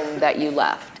the home that you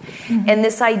left. Mm-hmm. And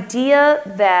this idea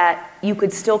that you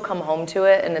could still come home to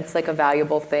it and it's like a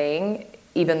valuable thing,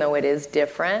 even though it is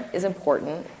different, is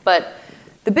important. But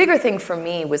the bigger thing for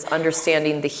me was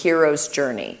understanding the hero's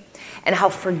journey and how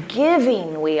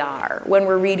forgiving we are when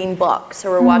we're reading books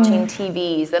or we're watching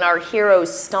TVs and our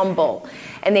heroes stumble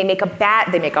and they make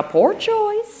a poor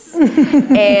choice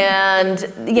and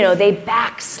they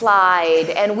backslide,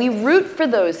 and we root for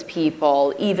those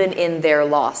people even in their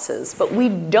losses, but we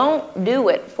don't do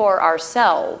it for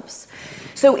ourselves.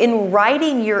 So in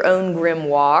writing your own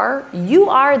grimoire, you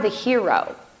are the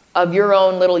hero of your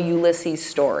own little Ulysses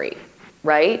story,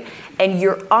 right? And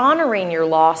you're honoring your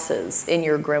losses in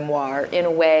your grimoire in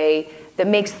a way that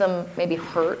makes them maybe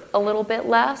hurt a little bit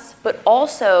less, but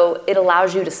also it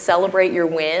allows you to celebrate your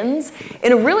wins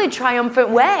in a really triumphant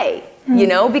way,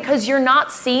 because you're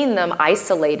not seeing them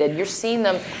isolated. You're seeing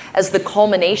them as the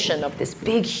culmination of this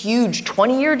big, huge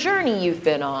 20-year journey you've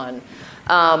been on.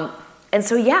 And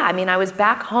so, I was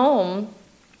back home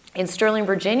in Sterling,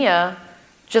 Virginia,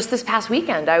 just this past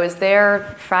weekend. I was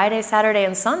there Friday, Saturday,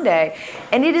 and Sunday,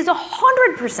 and it is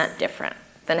 100% different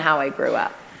than how I grew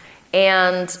up.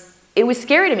 And it was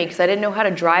scary to me because I didn't know how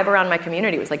to drive around my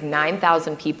community. It was like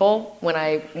 9,000 people when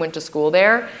I went to school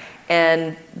there,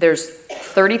 and there's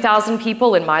 30,000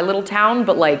 people in my little town,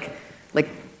 but like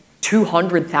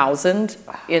 200,000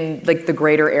 in like the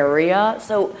greater area.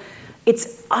 So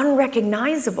it's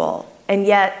unrecognizable. And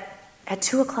yet, at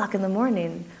 2 o'clock in the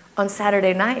morning on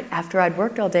Saturday night, after I'd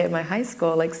worked all day at my high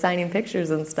school, like signing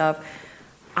pictures and stuff,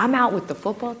 I'm out with the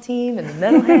football team and the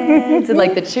metalheads and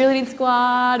like the cheerleading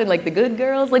squad and like the good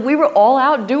girls. Like, we were all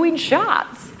out doing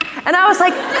shots. And I was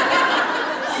like,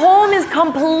 home is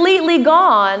completely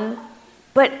gone,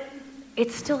 but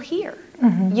it's still here,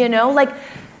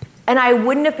 And I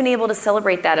wouldn't have been able to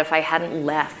celebrate that if I hadn't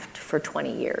left for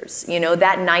 20 years.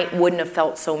 That night wouldn't have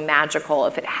felt so magical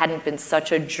if it hadn't been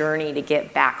such a journey to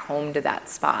get back home to that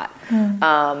spot.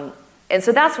 And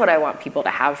so that's what I want people to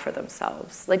have for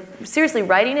themselves. Like, seriously,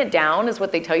 writing it down is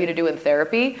what they tell you to do in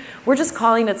therapy. We're just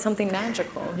calling it something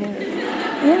magical.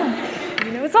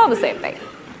 It's all the same thing.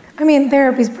 I mean,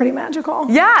 therapy's pretty magical.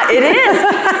 Yeah, it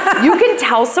is. You can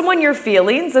tell someone your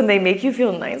feelings and they make you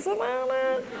feel nice about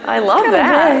it. I love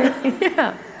that.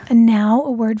 Yeah. And now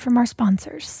a word from our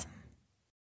sponsors.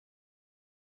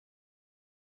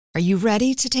 Are you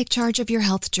ready to take charge of your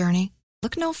health journey?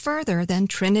 Look no further than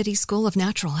Trinity School of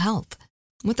Natural Health.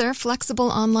 With their flexible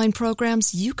online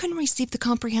programs, you can receive the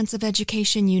comprehensive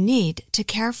education you need to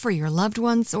care for your loved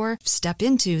ones or step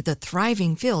into the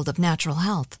thriving field of natural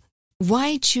health.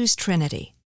 Why choose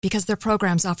Trinity? Because their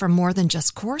programs offer more than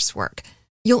just coursework.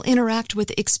 You'll interact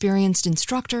with experienced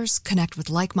instructors, connect with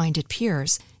like-minded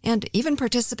peers, and even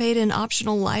participate in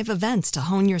optional live events to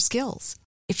hone your skills.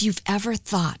 If you've ever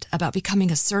thought about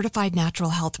becoming a certified natural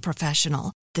health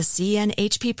professional, the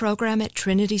CNHP program at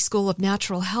Trinity School of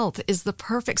Natural Health is the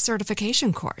perfect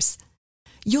certification course.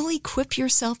 You'll equip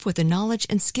yourself with the knowledge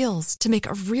and skills to make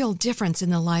a real difference in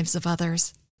the lives of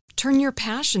others. Turn your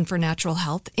passion for natural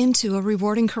health into a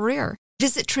rewarding career.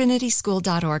 Visit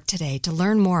trinityschool.org today to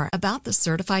learn more about the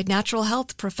Certified Natural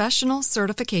Health Professional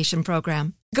Certification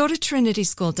Program. Go to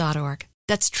trinityschool.org.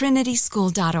 That's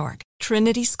trinityschool.org.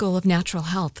 Trinity School of Natural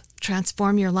Health.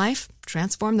 Transform your life,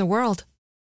 transform the world.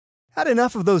 Had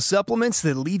enough of those supplements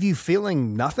that leave you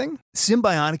feeling nothing?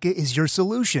 Symbiotica is your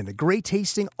solution to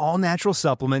great-tasting, all-natural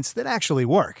supplements that actually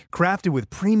work. Crafted with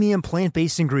premium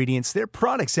plant-based ingredients, their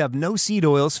products have no seed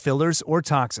oils, fillers, or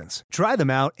toxins. Try them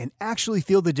out and actually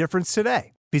feel the difference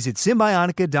today. Visit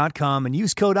Symbiotica.com and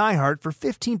use code IHEART for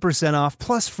 15% off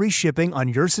plus free shipping on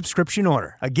your subscription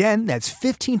order. Again, that's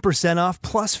 15% off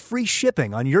plus free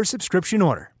shipping on your subscription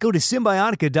order. Go to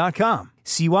Symbiotica.com,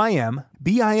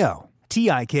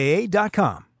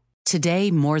 Symbiotika.com. Today,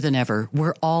 more than ever,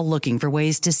 we're all looking for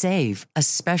ways to save,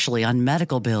 especially on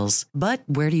medical bills. But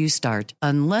where do you start?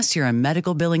 Unless you're a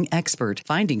medical billing expert,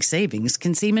 finding savings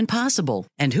can seem impossible.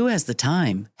 And who has the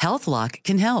time? HealthLock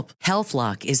can help.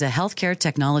 HealthLock is a healthcare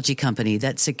technology company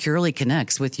that securely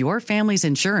connects with your family's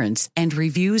insurance and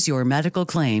reviews your medical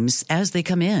claims as they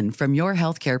come in from your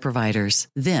healthcare providers.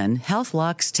 Then,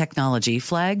 HealthLock's technology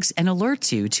flags and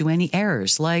alerts you to any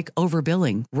errors like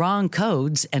overbilling, wrong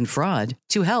codes, and fraud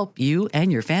to help you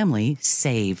and your family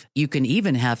save. You can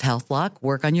even have HealthLock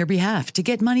work on your behalf to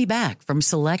get money back from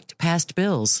select past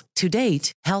bills. To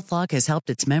date, HealthLock has helped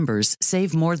its members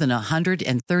save more than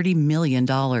 $130 million.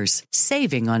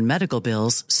 Saving on medical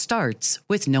bills starts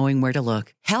with knowing where to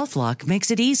look. HealthLock makes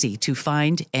it easy to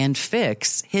find and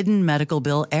fix hidden medical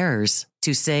bill errors.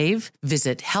 To save,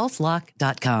 visit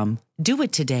healthlock.com. Do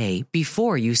it today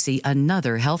before you see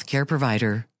another healthcare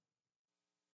provider.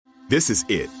 This is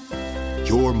it.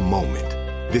 Your moment.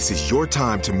 This is your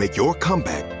time to make your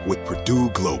comeback with Purdue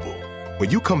Global.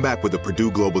 When you come back with a Purdue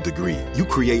Global degree, you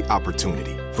create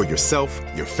opportunity for yourself,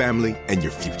 your family, and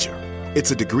your future.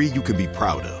 It's a degree you can be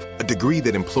proud of, a degree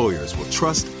that employers will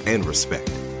trust and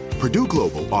respect. Purdue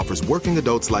Global offers working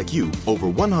adults like you over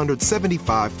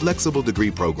 175 flexible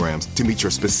degree programs to meet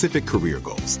your specific career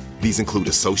goals. These include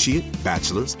associate,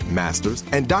 bachelor's, master's,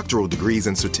 and doctoral degrees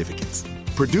and certificates.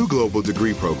 Purdue Global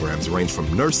degree programs range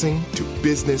from nursing to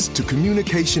business to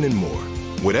communication and more.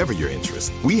 Whatever your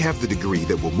interest, we have the degree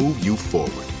that will move you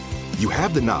forward. You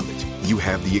have the knowledge, you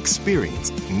have the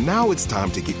experience. Now it's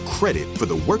time to get credit for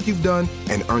the work you've done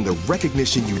and earn the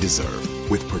recognition you deserve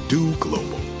with Purdue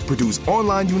Global, Purdue's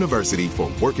online university for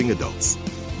working adults.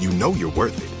 You know you're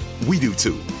worth it. We do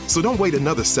too. So don't wait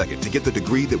another second to get the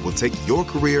degree that will take your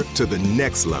career to the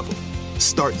next level.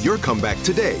 Start your comeback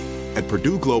today at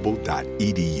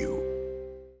purdueglobal.edu.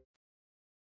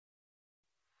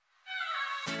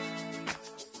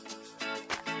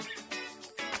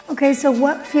 Okay, so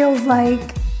what feels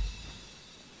like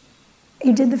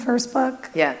you did the first book?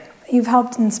 Yeah. You've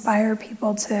helped inspire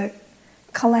people to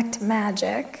collect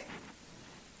magic.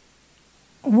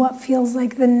 What feels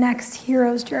like the next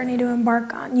hero's journey to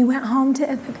embark on? You went home to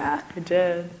Ithaca. I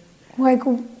did. Like,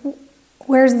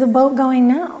 where's the boat going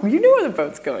now? Well, you know where the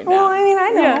boat's going now. Well, I mean,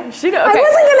 I know. Yeah, she knows. Okay. I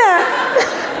wasn't gonna.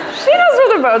 She knows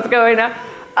where the boat's going now.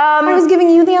 I was giving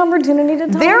you the opportunity to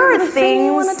tell there them are the thing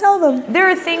you want to tell them. There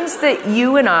are things that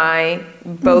you and I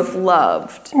both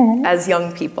loved as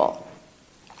young people.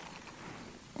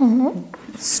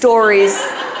 Stories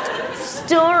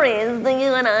that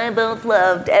you and I both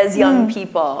loved as young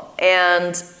people.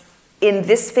 And in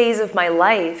this phase of my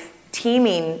life,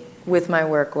 teaming with my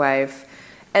work wife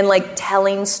and like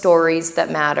telling stories that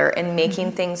matter and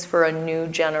making things for a new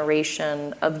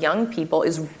generation of young people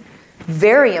is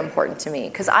very important to me,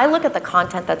 because I look at the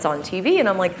content that's on TV and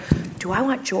I'm like, do I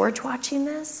want George watching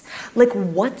this? Like,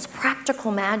 what's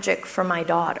practical magic for my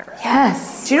daughter?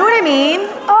 Yes. Do you know what I mean?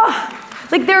 Oh,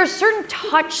 like there are certain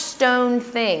touchstone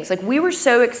things. Like we were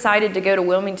so excited to go to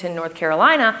Wilmington, North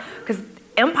Carolina, because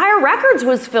Empire Records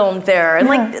was filmed there, and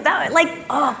like that, like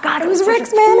oh god, it was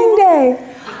Rex Manning Day.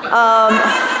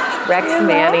 Rex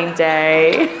Manning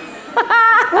Day.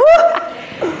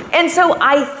 And so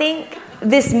I think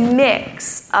this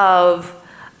mix of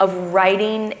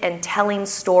writing and telling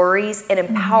stories and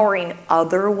empowering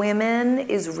other women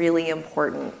is really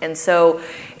important. And so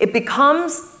it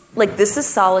becomes like, this is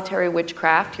solitary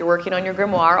witchcraft. You're working on your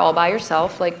grimoire all by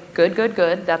yourself. Like, good.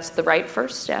 That's the right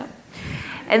first step.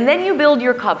 And then you build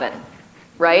your coven,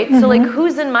 right? So like,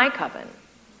 who's in my coven?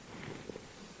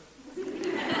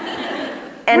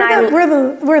 And we're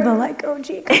the like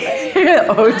OG coven.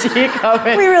 OG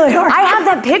coven. We really are. I have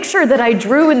that picture that I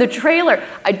drew in the trailer.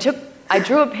 I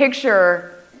drew a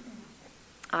picture,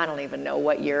 I don't even know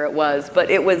what year it was, but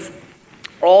it was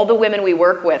all the women we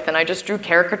work with, and I just drew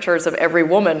caricatures of every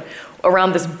woman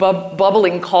around this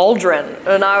bubbling cauldron.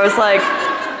 And I was like,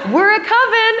 we're a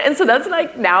coven. And so that's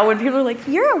like, now when people are like,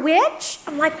 you're a witch?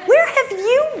 I'm like, where have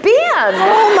you been?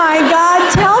 Oh my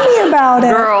God, tell me about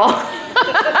it. Girl.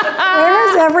 Where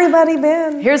has everybody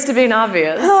been? Here's to being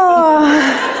obvious. Oh.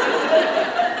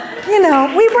 You know,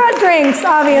 we brought drinks,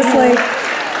 obviously.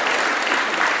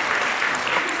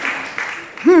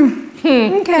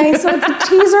 Okay, so it's a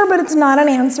teaser, but it's not an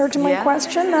answer to my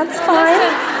question. That's fine.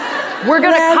 We're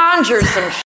going to conjure some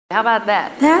shit. How about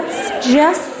that? That's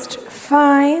just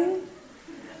fine.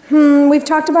 We've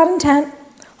talked about intent.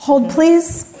 Hold,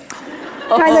 please.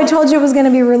 Guys, I told you it was going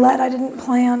to be roulette. I didn't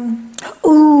plan.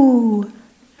 Ooh.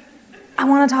 I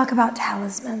want to talk about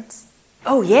talismans.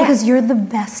 Oh, yeah. Because you're the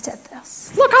best at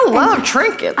this. Look, I love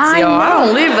trinkets. I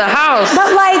don't leave the house.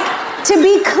 But, like, to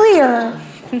be clear,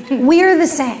 we're the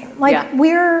same. Like,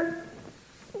 we're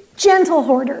gentle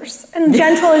hoarders. And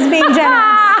gentle is being generous.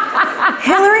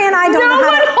 Hilarie and I don't know how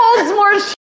to... No one holds more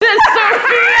shit than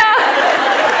Sophia.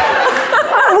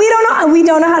 We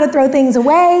don't know how to throw things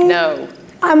away. No.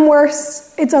 I'm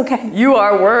worse. It's okay. You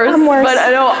are worse. I'm worse. But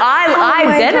no, I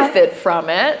benefit from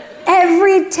it.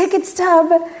 Every ticket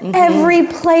stub, every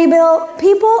playbill,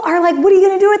 people are like, what are you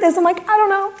going to do with this? I'm like, I don't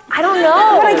know. I don't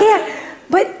know. But I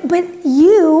can't. But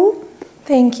you,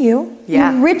 thank you.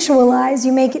 Yeah. You ritualize,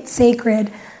 you make it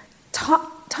sacred. Talk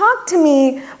to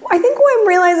me. I think what I'm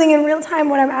realizing in real time,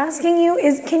 what I'm asking you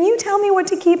is, can you tell me what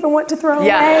to keep and what to throw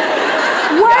away?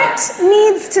 What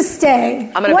needs to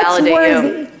stay? I'm going to validate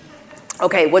you.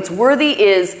 Okay, what's worthy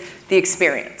is the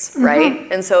experience, right?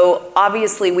 And so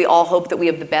obviously we all hope that we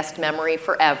have the best memory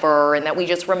forever and that we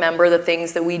just remember the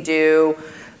things that we do.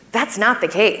 That's not the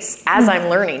case. As I'm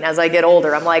learning, as I get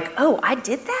older, I'm like, oh, I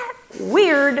did that?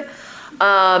 Weird.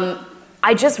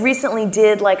 I just recently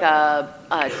did like a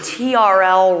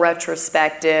TRL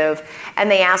retrospective,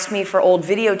 and they asked me for old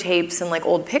videotapes and like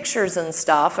old pictures and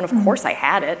stuff, and of course I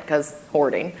had it, because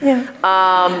hoarding.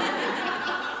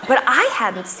 But I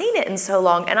hadn't seen it in so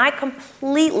long, and I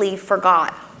completely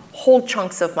forgot whole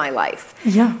chunks of my life.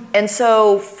 And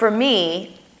so for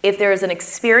me, if there is an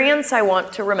experience I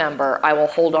want to remember, I will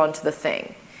hold on to the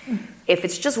thing. If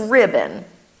it's just ribbon,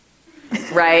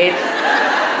 right?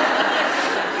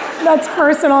 That's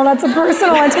personal. That's a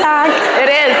personal attack. It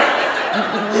is.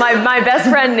 My best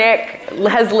friend Nick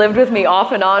has lived with me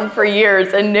off and on for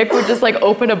years, and Nick would just like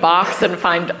open a box and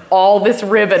find all this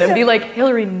ribbon and be like,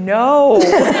 Hilarie, no.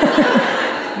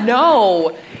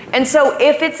 No. And so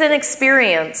if it's an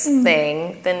experience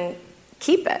thing, then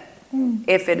keep it.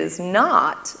 If it is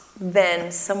not,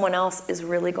 then someone else is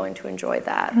really going to enjoy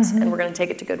that, and we're going to take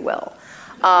it to Goodwill.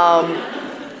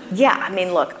 Yeah, I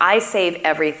mean, look, I save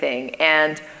everything,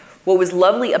 and what was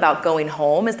lovely about going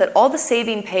home is that all the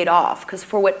saving paid off, because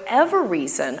for whatever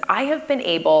reason, I have been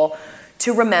able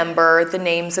to remember the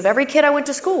names of every kid I went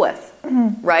to school with,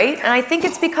 right? And I think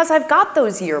it's because I've got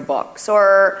those yearbooks,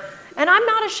 and I'm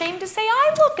not ashamed to say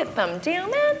I look at them,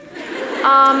 damn it.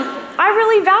 I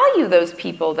really value those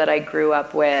people that I grew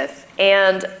up with,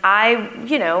 and I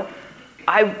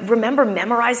remember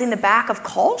memorizing the back of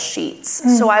call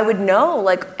sheets. So I would know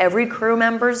like every crew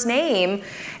member's name.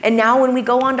 And now when we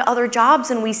go on to other jobs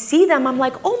and we see them, I'm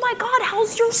like, oh my God,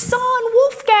 how's your son,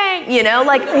 Wolfgang? You know,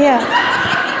 like,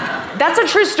 that's a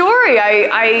true story.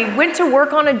 I went to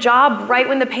work on a job right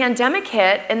when the pandemic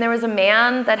hit, and there was a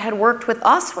man that had worked with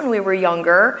us when we were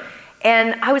younger.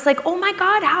 And I was like, oh my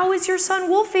God, how is your son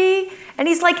Wolfie? And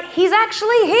he's like, he's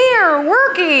actually here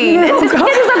working. And this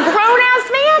kid is a grown-ass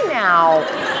man now.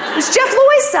 He's Jeff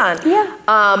Loy's son.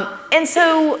 And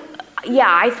so,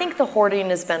 yeah, I think the hoarding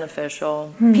is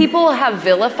beneficial. People have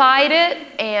vilified it,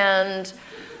 and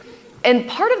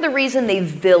part of the reason they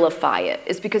vilify it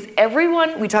is because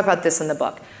everyone, we talk about this in the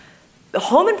book, the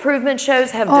home improvement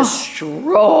shows have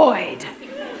destroyed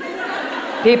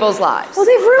people's lives. Well,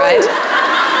 they've ruined... Right?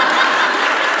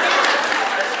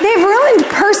 They've ruined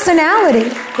personality.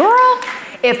 Girl,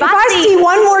 if I see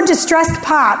one more distressed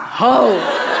pot. What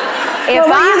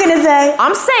are you going to say?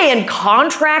 I'm saying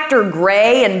contractor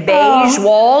gray and beige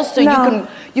walls so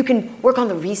you can work on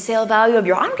the resale value of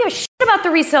your home. I don't give a shit about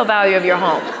the resale value of your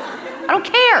home. I don't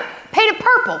care. Paint it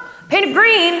purple, paint it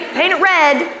green, paint it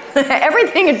red.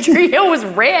 Everything in Tree Hill was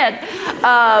red.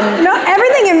 No,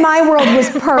 everything in my world was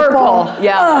purple.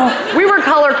 Yeah. We were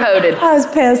color coded. I was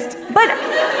pissed.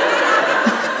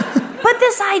 But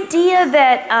this idea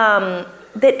that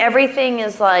everything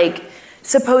is like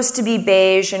supposed to be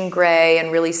beige and gray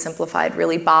and really simplified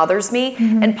really bothers me.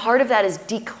 And part of that is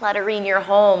decluttering your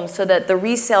home so that the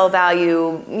resale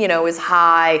value, is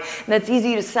high and that's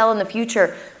easy to sell in the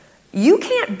future. You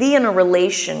can't be in a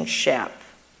relationship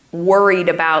worried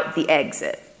about the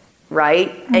exit,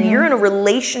 right? And you're in a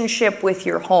relationship with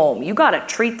your home. You got to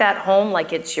treat that home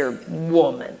like it's your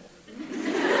woman.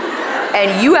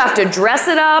 And you have to dress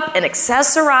it up and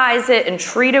accessorize it and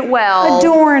treat it well.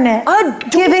 Adorn it.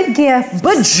 Give it gifts.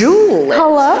 Bejewel it.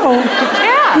 Hello.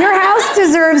 Yeah. Your house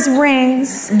deserves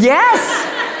rings. Yes,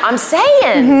 I'm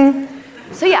saying.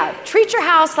 So yeah, treat your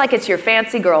house like it's your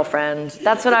fancy girlfriend.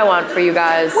 That's what I want for you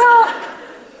guys. Well,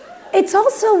 it's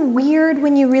also weird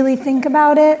when you really think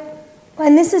about it.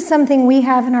 And this is something we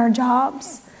have in our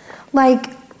jobs.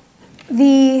 Like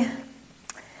the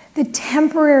the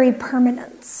temporary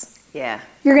permanence. Yeah.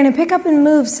 You're going to pick up and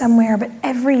move somewhere, but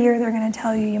every year they're going to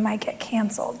tell you might get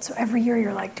canceled. So every year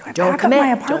you're like, do I pack up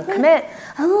my apartment? Don't commit.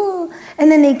 Oh,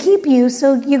 and then they keep you.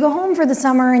 So you go home for the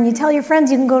summer and you tell your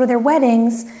friends you can go to their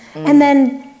weddings. And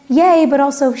then, yay, but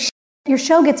also your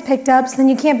show gets picked up, so then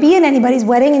you can't be in anybody's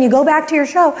wedding and you go back to your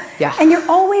show. Yeah. And you're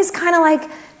always kind of like,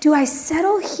 do I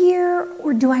settle here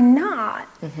or do I not?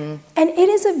 And it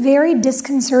is a very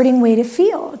disconcerting way to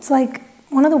feel. It's like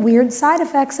one of the weird side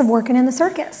effects of working in the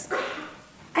circus.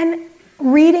 And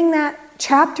reading that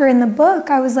chapter in the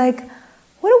book, I was like,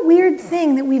 what a weird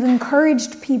thing that we've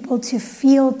encouraged people to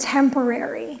feel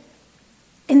temporary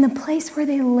in the place where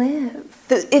they live.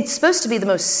 It's supposed to be the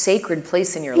most sacred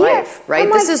place in your life, right?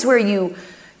 This is where you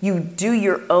do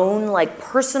your own like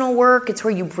personal work. It's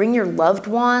where you bring your loved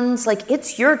ones. Like,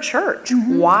 it's your church.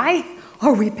 Why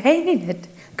are we painting it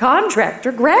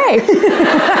contractor gray?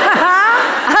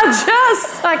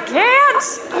 I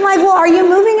can't. I'm like, well, are you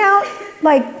moving out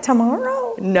like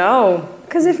tomorrow? No.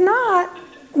 Because if not,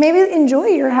 maybe enjoy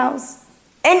your house.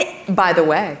 And by the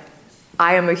way,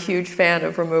 I am a huge fan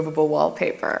of removable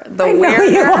wallpaper. The I know weirder,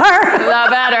 you are. the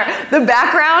better. The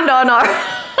background on our...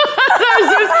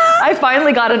 I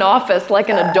finally got an office like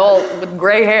an adult with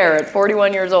gray hair at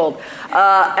 41 years old.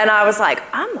 And I was like,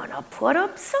 I'm going to put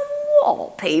up some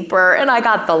wallpaper. And I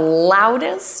got the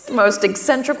loudest, most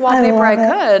eccentric wallpaper I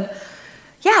could.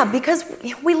 Yeah, because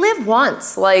we live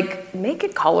once. Like, make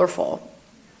it colorful.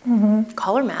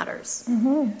 Color matters.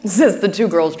 Says the two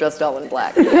girls dressed all in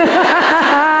black.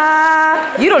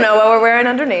 You don't know what we're wearing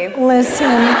underneath.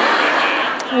 Listen.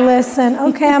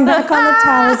 Okay, I'm back on the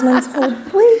talismans. Hold,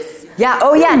 please. Yeah,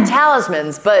 oh yeah,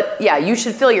 talismans. But yeah, you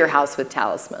should fill your house with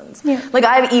talismans. Yeah. Like,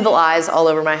 I have evil eyes all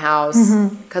over my house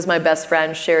because my best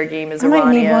friend, Sherigim, is I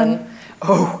might need Iranian. one.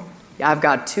 Oh, yeah, I've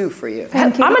got two for you.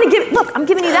 Thank you. I'm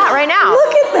giving you that right now.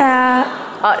 Look at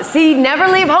that. See, never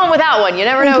leave home without one. You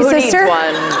never know who needs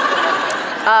one.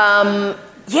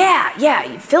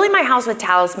 Yeah, filling my house with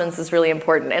talismans is really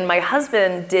important. And my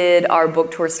husband did our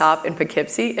book tour stop in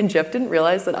Poughkeepsie, and Jeff didn't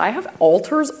realize that I have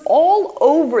altars all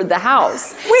over the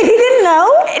house. Wait, he didn't know?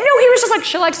 No, he was just like,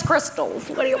 she likes crystals.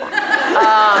 What do you want?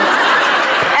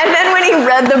 And then when he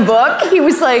read the book, he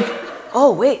was like,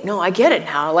 oh, wait, no, I get it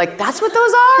now. Like, that's what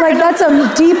those are? Like, that's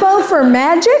a depot for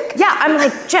magic? Yeah, I'm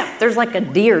like, Jeff, there's like a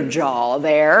deer jaw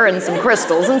there and some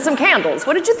crystals and some candles.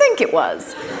 What did you think it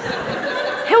was?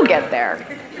 He'll get there.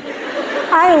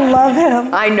 I love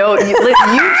him. I know. You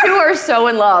two are so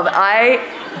in love.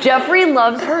 Jeffrey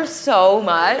loves her so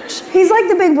much. He's like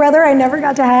the big brother I never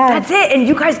got to have. That's it. And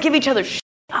you guys give each other shit.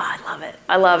 Oh,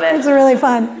 I love it. It's really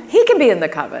fun. He can be in the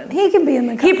coven. He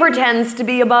pretends to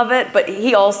be above it, but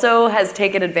he also has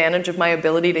taken advantage of my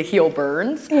ability to heal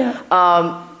burns.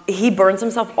 Yeah. He burns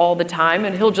himself all the time,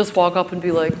 and he'll just walk up and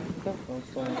be like...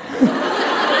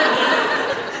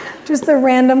 Just the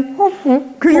random...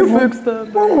 Can you fix that?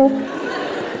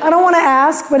 I don't want to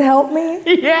ask, but help me.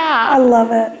 Yeah. I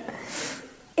love it.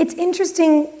 It's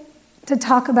interesting to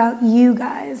talk about you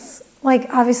guys. Like,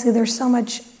 obviously, there's so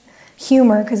much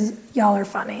humor because y'all are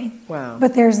funny. Wow.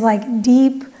 But there's like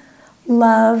deep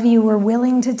love. You were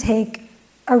willing to take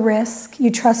a risk.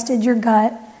 You trusted your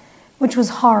gut, which was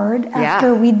hard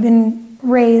after we'd been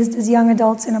raised as young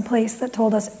adults in a place that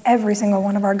told us every single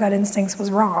one of our gut instincts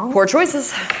was wrong. Poor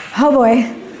choices. Oh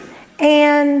boy.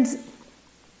 And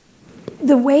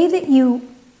the way that you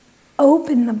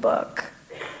open the book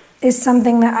is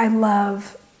something that I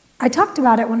love. I talked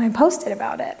about it when I posted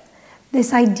about it.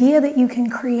 This idea that you can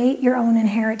create your own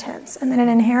inheritance, and that an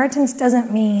inheritance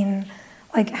doesn't mean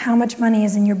like how much money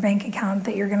is in your bank account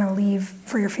that you're gonna leave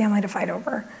for your family to fight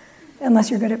over, unless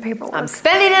you're good at paperwork. I'm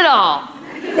spending it all.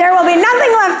 There will be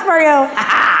nothing left for you.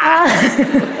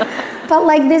 But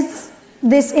like this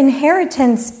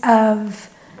inheritance of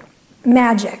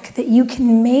magic that you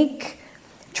can make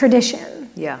tradition.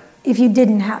 Yeah. If you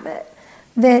didn't have it.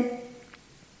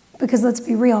 Because let's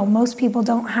be real, most people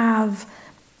don't have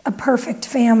a perfect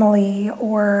family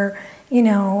or,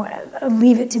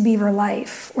 Leave It to Beaver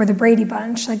life or the Brady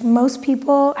Bunch. Like, most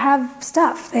people have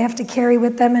stuff they have to carry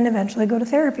with them and eventually go to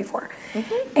therapy for.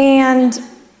 And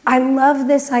I love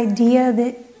this idea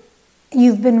that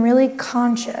you've been really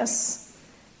conscious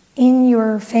in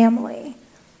your family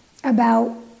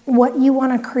about what you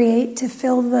want to create to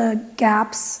fill the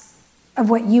gaps of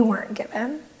what you weren't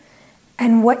given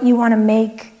and what you want to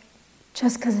make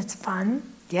just because it's fun.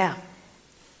 Yeah.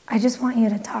 I just want you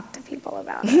to talk to people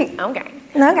about it. Okay.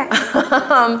 Okay.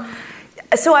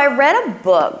 So I read a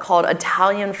book called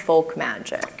Italian Folk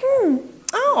Magic.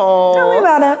 Oh. Tell me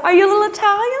about it. Are you a little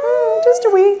Italian? Just a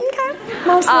wee. Okay.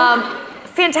 Mostly.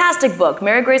 fantastic book.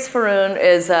 Mary Grace Faroon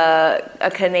is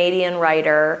a Canadian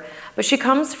writer, but she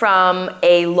comes from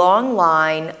a long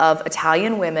line of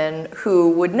Italian women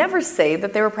who would never say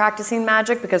that they were practicing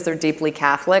magic because they're deeply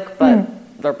Catholic, but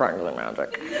they're practicing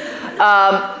magic.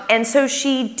 And so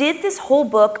she did this whole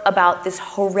book about this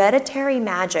hereditary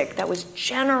magic that was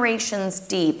generations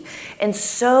deep and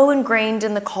so ingrained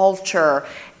in the culture.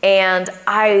 And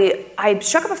I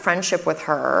struck up a friendship with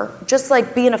her, just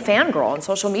like being a fangirl on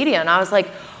social media. And I was like,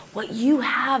 what you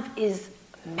have is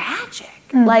magic.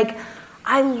 Like,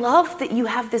 I love that you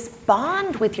have this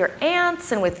bond with your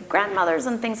aunts and with grandmothers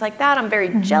and things like that. I'm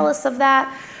very jealous of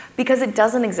that because it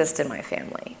doesn't exist in my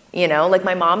family. You know, like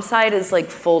my mom's side is like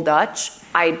full Dutch.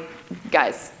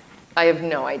 Guys, I have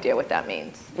no idea what that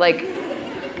means. Like,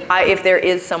 if there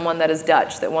is someone that is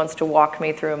Dutch that wants to walk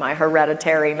me through my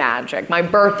hereditary magic, my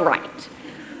birthright,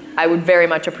 I would very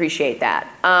much appreciate that.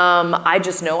 I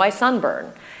just know I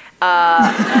sunburn.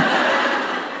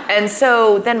 And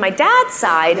so then my dad's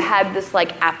side had this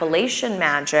like Appalachian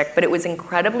magic, but it was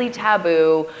incredibly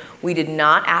taboo. We did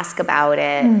not ask about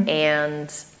it. And,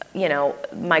 you know,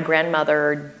 my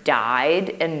grandmother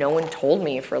died and no one told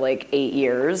me for like 8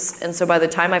 years. And so by the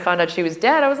time I found out she was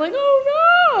dead, I was like,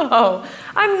 oh no,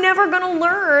 I'm never gonna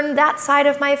learn that side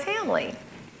of my family.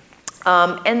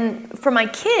 And for my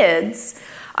kids,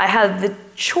 I had the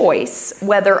choice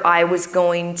whether I was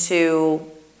going to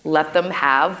let them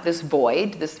have this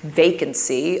void, this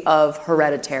vacancy of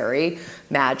hereditary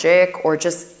magic or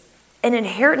just an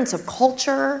inheritance of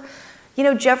culture. You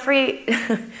know, Jeffrey,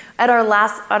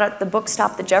 at the book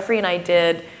stop that Jeffrey and I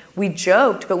did, we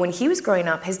joked, but when he was growing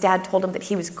up, his dad told him that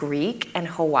he was Greek and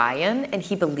Hawaiian, and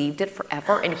he believed it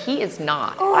forever, and he is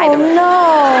not either.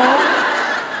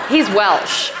 Oh, no. He's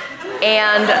Welsh.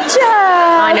 And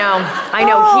I know,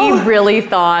 he really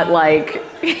thought, like,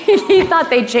 he thought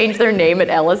they changed their name at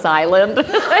Ellis Island.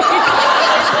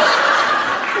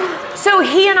 So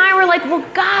he and I were like, well,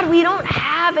 God, we don't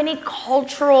have any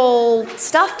cultural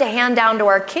stuff to hand down to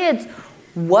our kids.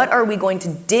 What are we going to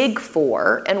dig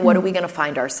for, and what are we going to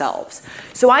find ourselves?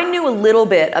 So I knew a little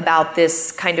bit about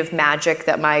this kind of magic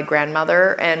that my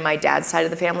grandmother and my dad's side of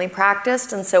the family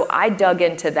practiced, and so I dug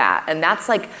into that. And that's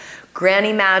like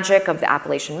granny magic of the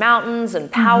Appalachian Mountains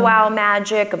and powwow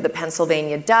magic of the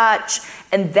Pennsylvania Dutch,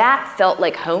 and that felt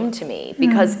like home to me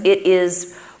because it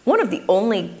is one of the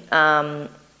only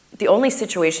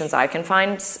situations I can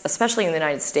find, especially in the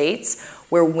United States,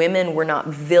 where women were not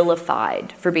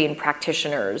vilified for being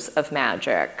practitioners of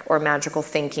magic or magical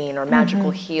thinking or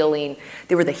magical healing.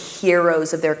 They were the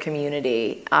heroes of their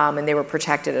community, and they were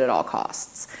protected at all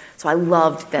costs. So I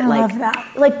loved that. I love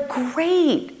that. Like,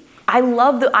 great. I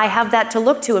love that I have that to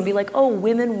look to and be like, oh,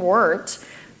 women weren't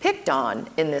picked on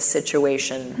in this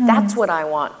situation. That's what I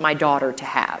want my daughter to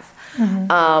have.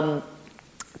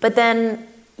 But then,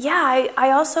 yeah,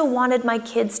 I also wanted my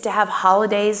kids to have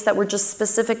holidays that were just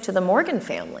specific to the Morgan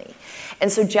family.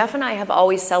 And so Jeff and I have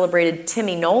always celebrated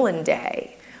Timmy Nolan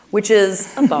Day, which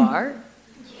is a bar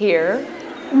here.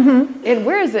 And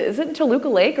where is it? Is it in Toluca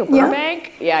Lake or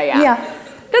Burbank? Yeah.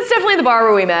 That's definitely the bar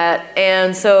where we met.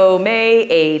 And so May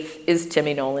 8th is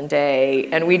Timmy Nolan Day.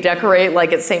 And we decorate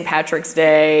like it's St. Patrick's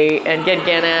Day and get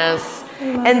Guinness.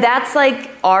 And that's like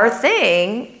our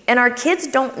thing. And our kids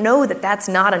don't know that that's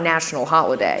not a national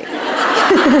holiday.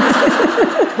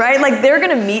 Right? Like they're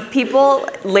gonna meet people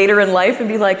later in life and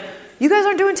be like, you guys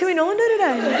aren't doing Timmy Nolan Day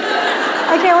today.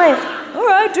 I can't wait. All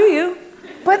right, do you?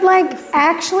 But like,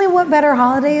 actually, what better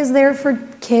holiday is there for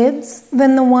kids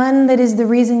than the one that is the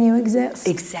reason you exist?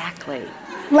 Exactly.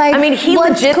 Like, I mean, he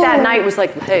legit cool? that night was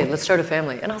like, hey, let's start a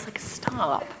family. And I was like,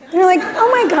 stop. And you're like,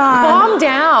 oh my God. Calm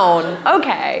down.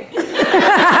 Okay.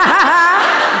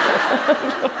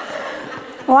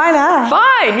 Why not?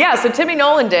 Fine. Yeah, so Timmy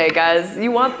Nolan Day, guys.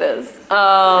 You want this.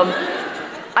 I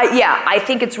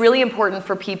think it's really important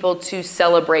for people to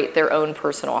celebrate their own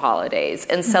personal holidays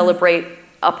and celebrate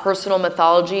a personal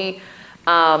mythology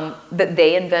that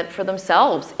they invent for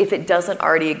themselves if it doesn't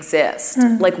already exist.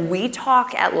 Like we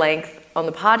talk at length on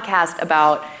the podcast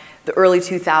about the early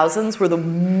 2000s where the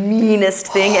meanest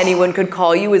thing anyone could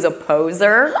call you is a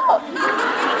poser,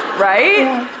 right?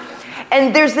 Yeah.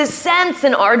 And there's this sense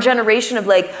in our generation of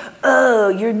like, oh,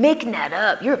 you're making that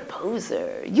up. You're a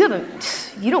poser. You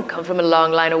don't come from a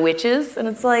long line of witches. And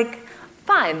it's like,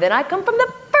 fine, then I come from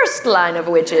the first line of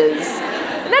witches.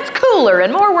 And that's cooler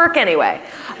and more work anyway.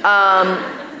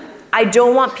 I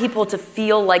don't want people to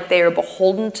feel like they are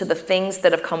beholden to the things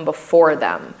that have come before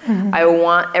them. I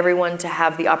want everyone to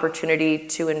have the opportunity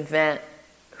to invent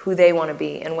who they want to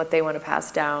be and what they want to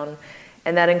pass down.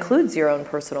 And that includes your own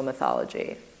personal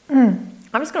mythology. I'm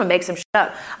just going to make some shit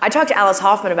up. I talked to Alice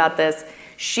Hoffman about this.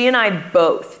 She and I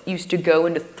both used to go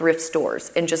into thrift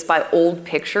stores and just buy old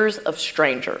pictures of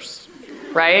strangers,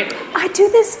 right? I do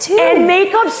this too. And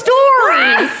make up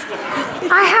stories.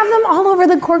 I have them all over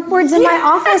the corkboards in my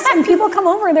office, and people come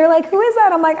over. They're like, "Who is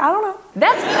that?" I'm like, "I don't know."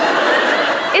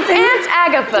 It's Aunt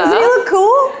Agatha. Doesn't he look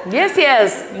cool?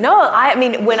 Yes. No, I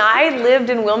mean, when I lived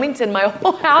in Wilmington, my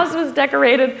whole house was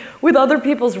decorated with other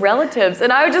people's relatives,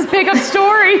 and I would just pick up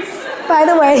stories. By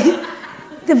the way,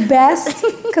 the best,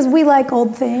 because we like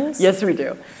old things. Yes, we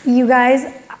do. You guys,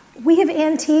 we have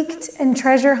antiqued and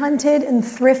treasure hunted and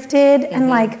thrifted and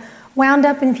like wound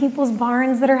up in people's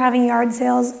barns that are having yard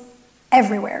sales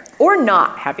everywhere. Or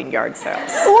not having yard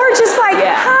sales. Or just like,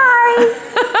 hi,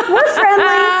 we're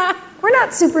friendly. We're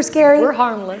not super scary. We're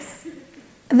harmless.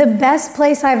 The best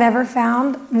place I've ever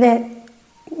found that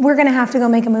we're going to have to go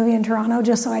make a movie in Toronto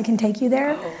just so I can take you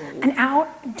there. An hour.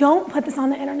 Don't put this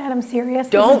on the internet. I'm serious.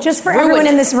 Don't. This is just for everyone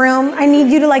in this room. I need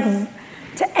you to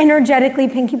energetically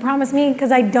pinky promise me,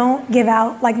 because I don't give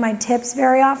out like my tips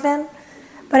very often.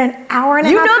 But an hour and a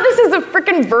half. You know this is a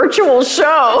freaking virtual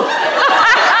show.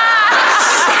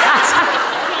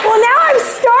 Well, now I've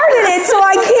started it, so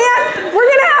I can't. We're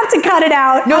gonna have to cut it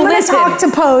out. No, I'm gonna listen. talk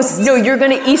to post. No, you're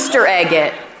gonna Easter egg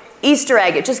it. Easter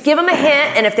egg it. Just give them a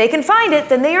hint, and if they can find it,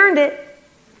 then they earned it.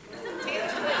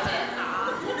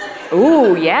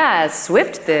 Ooh, yeah,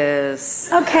 Swift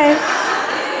this. Okay.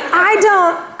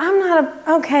 I'm not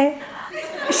okay.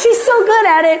 She's so good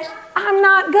at it. I'm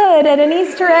not good at an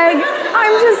Easter egg.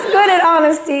 I'm just good at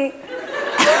honesty.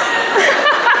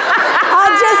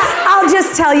 I'll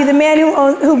just tell you, the man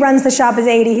who runs the shop is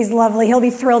 80. He's lovely. He'll be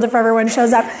thrilled if everyone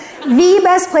shows up. The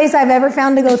best place I've ever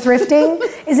found to go thrifting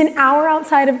is an hour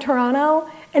outside of Toronto,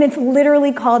 and it's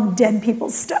literally called Dead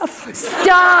People's Stuff.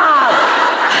 Stop!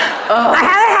 I have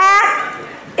a hat.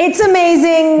 It's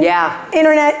amazing. Yeah.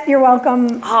 Internet, you're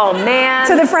welcome. Oh, man.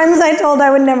 To the friends I told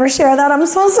I would never share that, I'm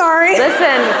so sorry.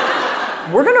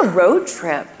 Listen, we're gonna road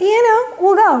trip.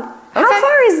 We'll go. Okay. How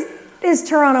far is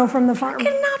Toronto from the farm?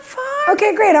 Not far.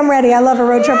 Okay, great. I'm ready. I love a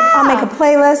road trip. I'll make a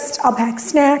playlist. I'll pack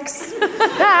snacks.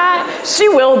 She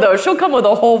will, though. She'll come with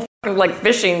a whole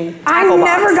fishing tackle I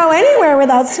never box. go anywhere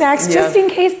without snacks, just in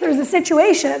case there's a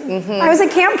situation. I was a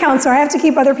camp counselor. I have to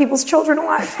keep other people's children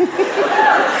alive.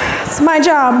 It's my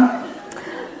job.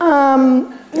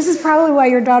 This is probably why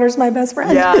your daughter's my best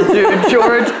friend. Yeah,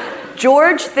 dude.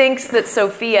 George thinks that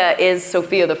Sophia is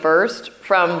Sophia the First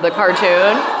from the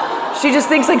cartoon. She just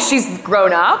thinks like she's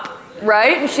grown up,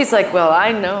 right? And she's like, well,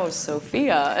 I know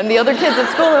Sophia. And the other kids at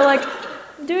school are like,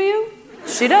 do you?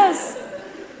 She does.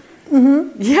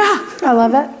 Yeah. I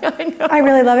love it. I know. I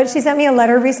really love it. She sent me a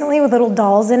letter recently with little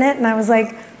dolls in it, and I was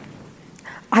like,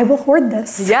 I will hoard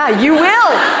this. Yeah, you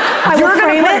will. You're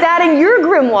going to put that in your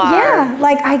grimoire. Yeah,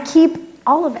 like I keep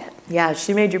all of it. Yeah,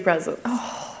 she made you presents.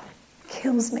 Oh,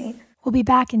 kills me. We'll be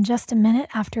back in just a minute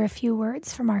after a few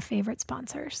words from our favorite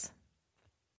sponsors.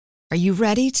 Are you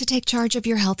ready to take charge of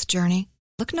your health journey?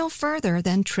 Look no further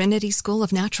than Trinity School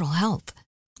of Natural Health.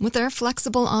 With their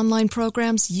flexible online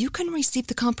programs, you can receive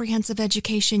the comprehensive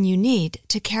education you need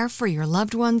to care for your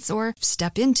loved ones or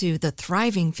step into the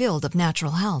thriving field of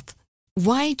natural health.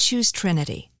 Why choose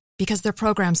Trinity? Because their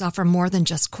programs offer more than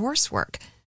just coursework.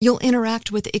 You'll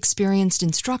interact with experienced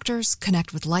instructors,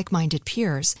 connect with like-minded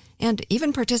peers, and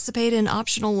even participate in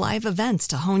optional live events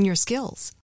to hone your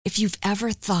skills. If you've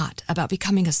ever thought about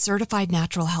becoming a certified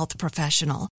natural health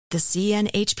professional, the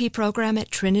CNHP program at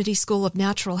Trinity School of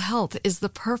Natural Health is the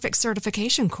perfect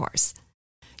certification course.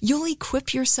 You'll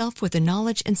equip yourself with the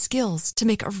knowledge and skills to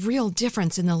make a real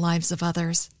difference in the lives of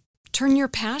others. Turn your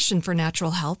passion for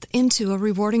natural health into a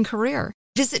rewarding career.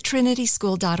 Visit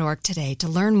trinityschool.org today to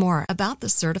learn more about the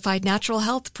Certified Natural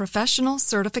Health Professional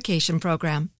Certification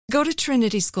Program. Go to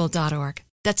trinityschool.org.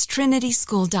 That's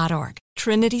trinityschool.org.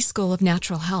 Trinity School of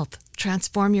Natural Health.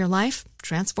 Transform your life,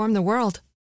 transform the world.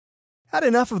 Had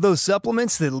enough of those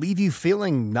supplements that leave you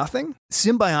feeling nothing?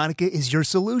 Symbiotica is your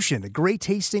solution to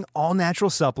great-tasting, all-natural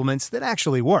supplements that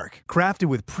actually work. Crafted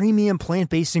with premium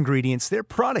plant-based ingredients, their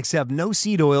products have no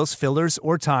seed oils, fillers,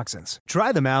 or toxins.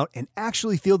 Try them out and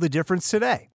actually feel the difference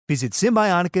today. Visit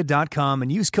Symbiotica.com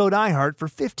and use code IHEART for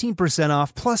 15%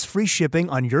 off plus free shipping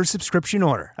on your subscription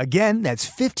order. Again, that's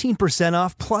 15%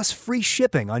 off plus free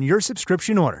shipping on your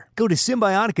subscription order. Go to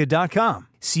Symbiotica.com,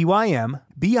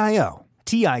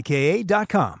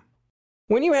 Symbiotika.com.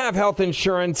 When you have health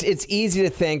insurance, it's easy to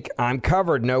think, I'm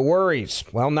covered, no worries.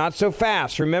 Well, not so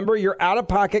fast. Remember, your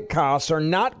out-of-pocket costs are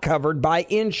not covered by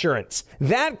insurance.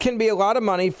 That can be a lot of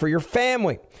money for your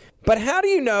family. But how do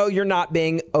you know you're not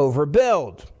being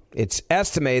overbilled? It's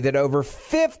estimated that over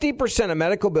 50% of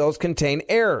medical bills contain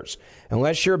errors.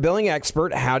 Unless you're a billing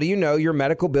expert, how do you know your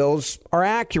medical bills are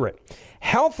accurate?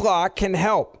 HealthLock can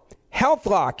help.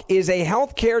 HealthLock is a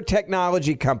healthcare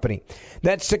technology company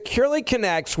that securely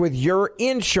connects with your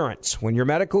insurance. When your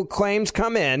medical claims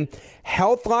come in,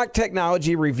 HealthLock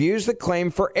technology reviews the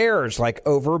claim for errors like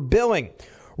overbilling,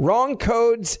 wrong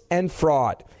codes, and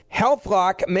fraud.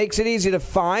 HealthLock makes it easy to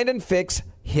find and fix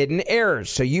hidden errors,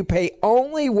 so you pay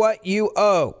only what you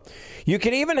owe. You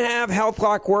can even have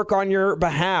HealthLock work on your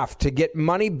behalf to get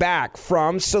money back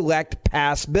from select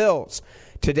past bills.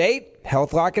 To date,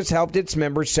 HealthLock has helped its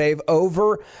members save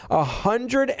over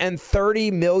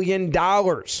 $130 million.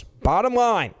 Bottom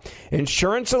line,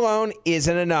 insurance alone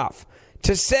isn't enough.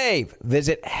 To save,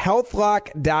 visit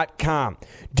healthlock.com.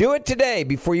 Do it today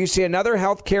before you see another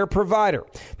healthcare provider.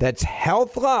 That's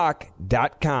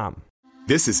healthlock.com.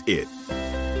 This is it.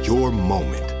 Your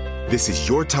moment. This is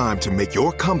your time to make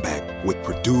your comeback with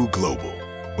Purdue Global.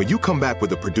 When you come back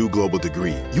with a Purdue Global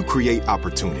degree, you create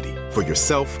opportunity for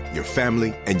yourself, your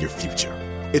family, and your future.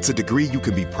 It's a degree you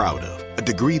can be proud of, a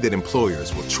degree that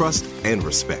employers will trust and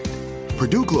respect.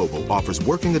 Purdue Global offers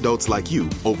working adults like you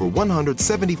over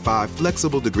 175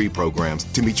 flexible degree programs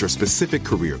to meet your specific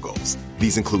career goals.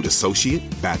 These include associate,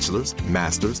 bachelor's,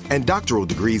 master's, and doctoral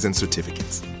degrees and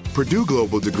certificates. Purdue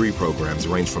Global degree programs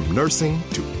range from nursing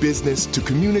to business to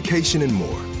communication and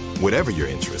more. Whatever your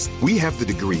interest, we have the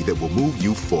degree that will move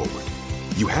you forward.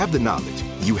 You have the knowledge,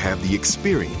 you have the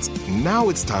experience. Now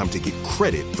it's time to get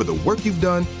credit for the work you've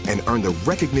done and earn the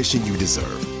recognition you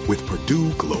deserve with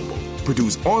Purdue Global,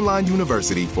 Purdue's online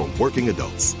university for working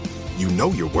adults. You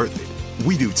know you're worth it.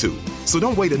 We do too. So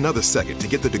don't wait another second to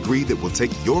get the degree that will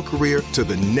take your career to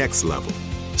the next level.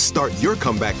 Start your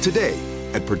comeback today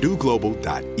at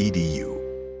purdueglobal.edu.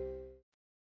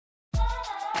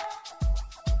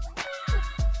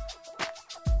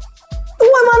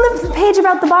 I'm on the page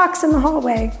about the box in the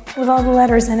hallway with all the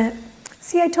letters in it.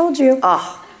 See, I told you.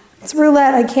 Oh. It's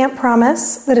roulette. I can't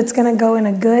promise that it's going to go in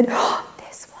a good...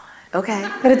 this one. Okay.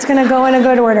 That it's going to go in a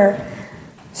good order.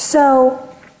 So,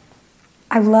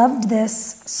 I loved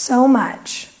this so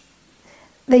much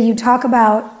that you talk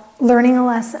about learning a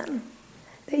lesson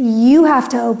that you have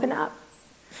to open up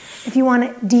if you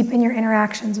want to deepen your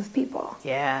interactions with people.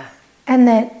 Yeah. And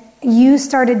that you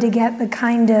started to get the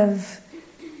kind of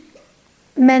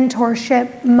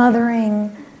mentorship,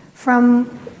 mothering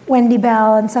from Wendy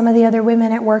Bell and some of the other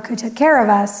women at work who took care of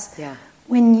us. Yeah.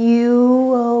 When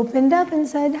you opened up and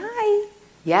said, hi.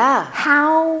 Yeah.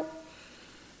 How,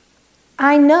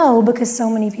 I know because so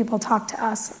many people talk to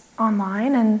us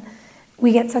online and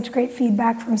we get such great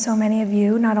feedback from so many of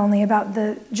you, not only about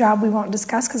the job we won't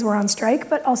discuss because we're on strike,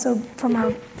 but also from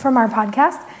our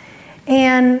podcast.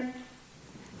 And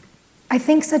I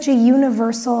think such a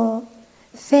universal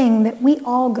thing that we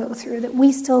all go through, that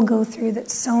we still go through, that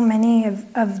so many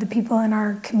of the people in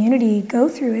our community go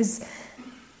through is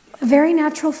a very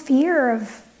natural fear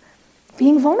of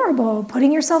being vulnerable,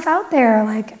 putting yourself out there.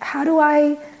 Like, how do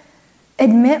I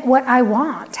admit what I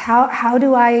want? How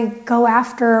do I go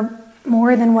after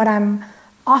more than what I'm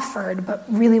offered, but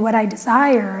really what I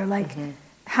desire? Like,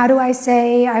 how do I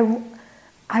say,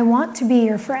 I want to be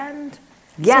your friend?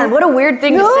 Yeah, so, what a weird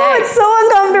thing to say. No, it's so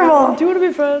uncomfortable. Do you want to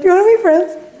be friends? Do you want to be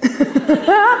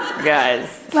friends?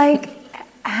 Guys. Like,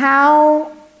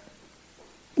 how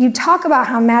you talk about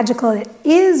how magical it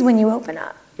is when you open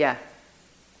up. Yeah.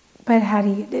 But how do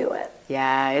you do it?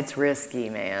 Yeah, it's risky,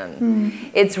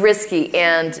 man. It's risky.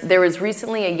 And there was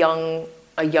recently a young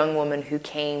woman who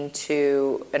came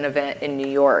to an event in New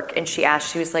York, and she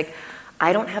was like,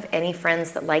 I don't have any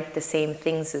friends that like the same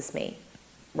things as me.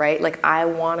 Right? Like, I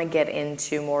want to get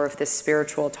into more of this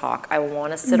spiritual talk. I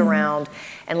want to sit around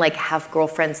and like have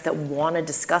girlfriends that want to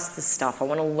discuss this stuff. I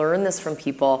want to learn this from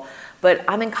people. But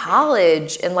I'm in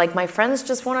college and like my friends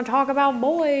just want to talk about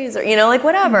boys or, like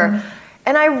whatever.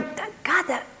 And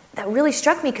that really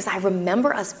struck me because I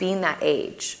remember us being that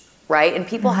age, right? And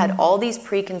people had all these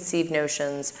preconceived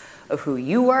notions of who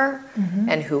you were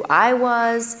and who I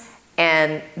was.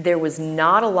 And there was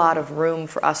not a lot of room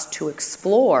for us to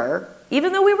explore,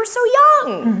 even though we were so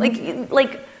young.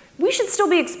 Like we should still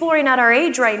be exploring at our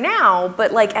age right now,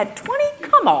 but like at 20,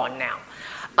 come on now.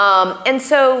 And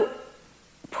so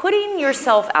putting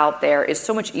yourself out there is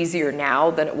so much easier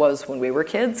now than it was when we were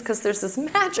kids, because there's this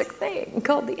magic thing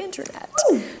called the internet.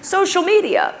 Social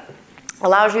media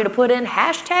allows you to put in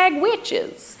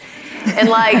 #witches and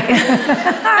like,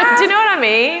 do you know what I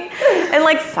mean? And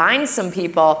like find some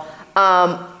people.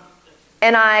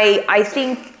 And I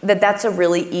think that that's a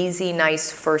really easy,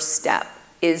 nice first step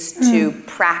is to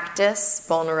practice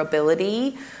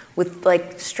vulnerability with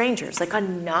like strangers, like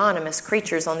anonymous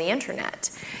creatures on the internet.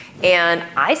 And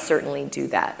I certainly do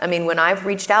that. I mean, when I've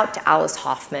reached out to Alice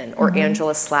Hoffman or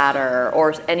Angela Slatter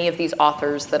or any of these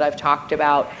authors that I've talked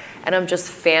about, and I'm just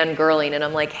fangirling, and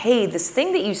I'm like, hey, this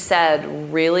thing that you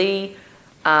said really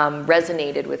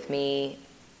resonated with me.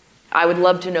 I would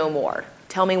love to know more.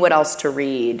 Tell me what else to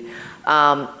read.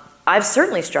 I've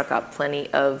certainly struck up plenty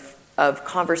of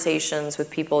conversations with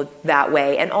people that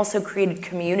way, and also created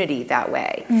community that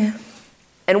way.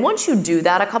 And once you do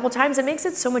that a couple times, it makes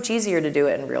it so much easier to do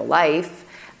it in real life.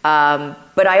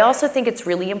 But I also think it's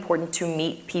really important to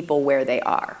meet people where they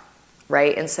are,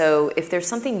 right? And so if there's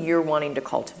something you're wanting to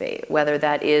cultivate, whether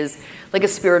that is like a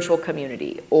spiritual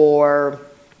community or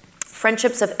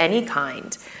friendships of any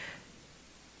kind,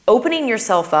 opening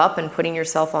yourself up and putting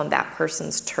yourself on that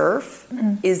person's turf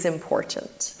is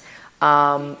important.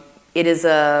 It is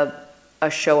a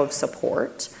show of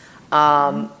support.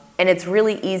 And it's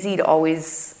really easy to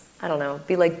always, I don't know,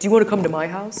 be like, do you want to come to my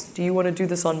house? Do you want to do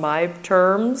this on my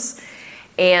terms?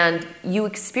 And you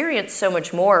experience so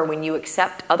much more when you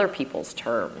accept other people's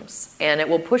terms. And it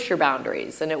will push your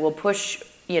boundaries and it will push,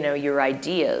 your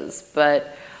ideas.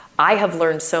 But I have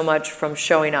learned so much from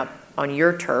showing up on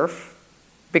your turf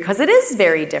because it is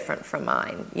very different from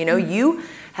mine. You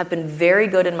have been very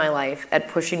good in my life at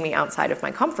pushing me outside of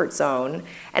my comfort zone,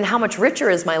 and how much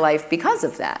richer is my life because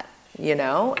of that.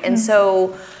 And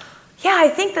so, yeah, I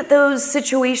think that those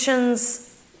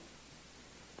situations,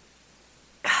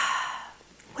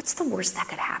 what's the worst that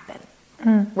could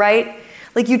happen, right?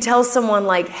 Like you tell someone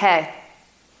like, hey,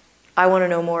 I want to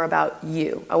know more about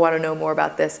you. I want to know more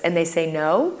about this. And they say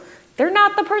no, they're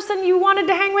not the person you wanted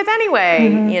to hang with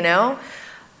anyway,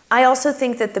 I also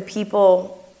think that the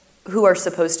people who are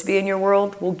supposed to be in your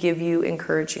world will give you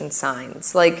encouraging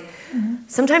signs. Like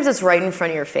sometimes it's right in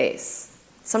front of your face.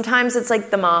 Sometimes it's like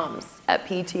the moms at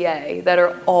PTA that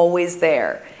are always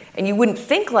there. And you wouldn't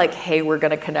think like, hey, we're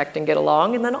going to connect and get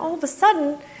along. And then all of a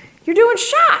sudden, you're doing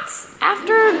shots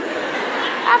after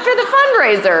the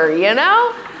fundraiser,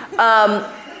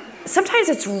 Sometimes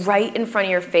it's right in front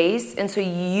of your face. And so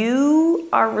you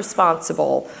are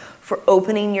responsible for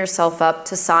opening yourself up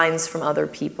to signs from other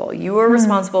people. You are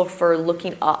responsible for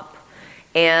looking up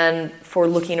and for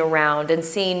looking around and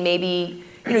seeing maybe...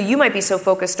 you might be so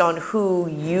focused on who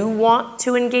you want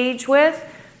to engage with.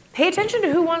 Pay attention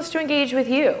to who wants to engage with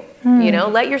you.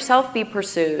 Let yourself be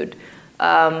pursued.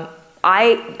 I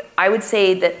would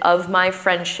say that of my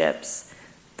friendships,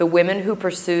 the women who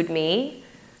pursued me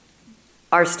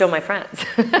are still my friends.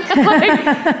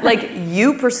 like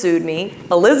you pursued me.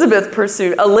 Elizabeth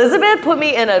put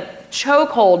me in a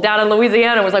chokehold down in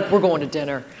Louisiana and was like, we're going to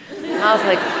dinner. And I was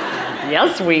like,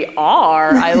 yes, we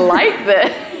are. I like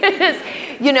this.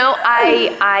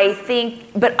 I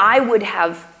think, but I would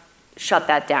have shut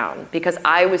that down because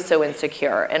I was so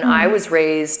insecure and I was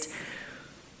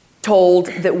told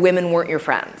that women weren't your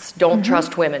friends. Don't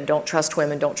trust women, don't trust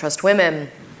women, don't trust women.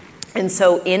 And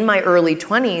so in my early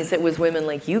 20s, it was women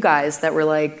like you guys that were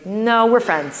like, no, we're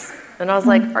friends. And I was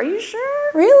like, are you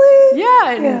sure? Really?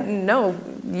 Yeah. No,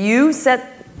 you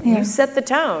set the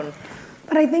tone.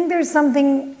 But I think there's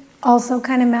something also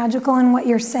kind of magical in what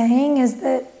you're saying is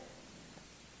that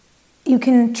you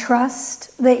can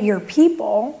trust that your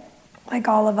people, like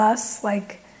all of us,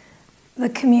 like the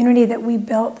community that we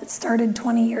built that started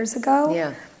 20 years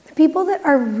ago, the people that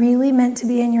are really meant to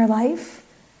be in your life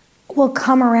will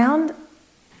come around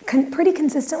pretty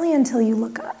consistently until you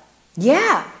look up.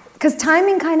 Yeah. Because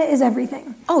timing kind of is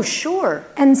everything. Oh, sure.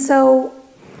 And so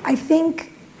I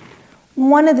think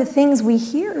one of the things we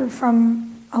hear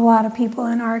from a lot of people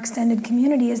in our extended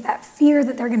community is that fear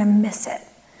that they're going to miss it.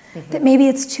 That maybe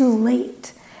it's too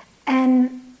late.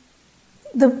 And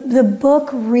the book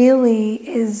really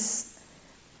is,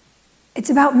 it's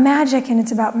about magic and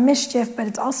it's about mischief, but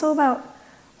it's also about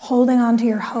holding on to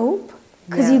your hope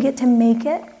because you get to make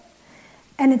it.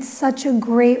 And it's such a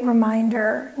great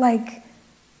reminder, like,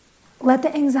 let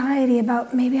the anxiety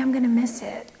about maybe I'm going to miss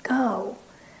it go.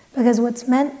 Because what's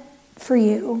meant for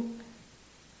you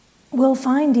will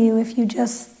find you if you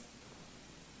just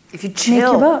chill. Make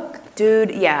your book.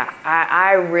 Dude, yeah,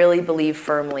 I really believe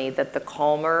firmly that the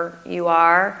calmer you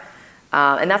are,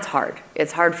 and that's hard.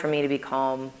 It's hard for me to be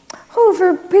calm. Oh,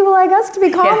 for people like us to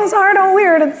be calm is hard and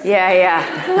weird.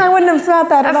 I wouldn't have thought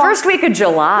that at all. The first week of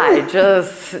July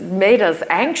just made us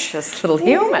anxious little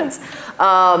humans.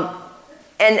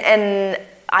 And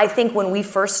I think when we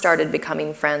first started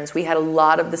becoming friends, we had a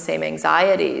lot of the same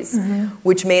anxieties,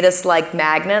 which made us like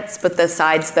magnets, but the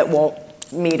sides that won't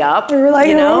meet up, we were like,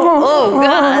 oh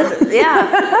God,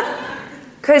 yeah.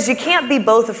 Because you can't be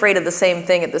both afraid of the same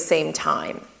thing at the same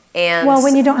time. And well,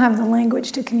 when you don't have the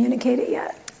language to communicate it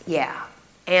yet. Yeah.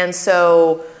 And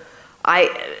so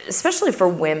especially for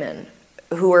women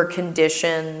who are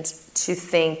conditioned to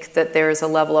think that there's a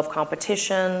level of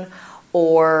competition,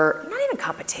 or not even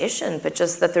competition, but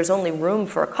just that there's only room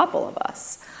for a couple of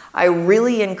us. I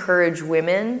really encourage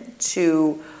women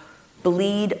to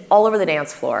bleed all over the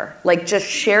dance floor. Like, just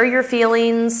share your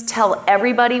feelings, tell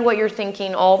everybody what you're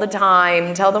thinking all the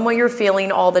time, tell them what you're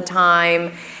feeling all the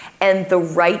time, and the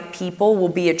right people will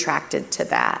be attracted to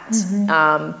that.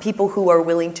 Mm-hmm. People who are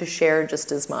willing to share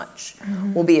just as much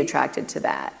will be attracted to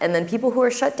that. And then people who are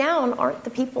shut down aren't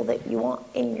the people that you want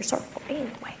in your circle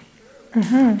anyway.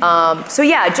 Mm-hmm. So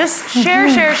yeah, just share.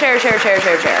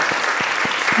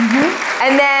 Mm-hmm.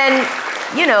 And then,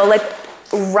 like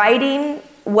writing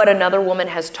what another woman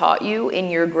has taught you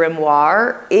in your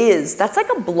grimoire that's like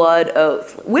a blood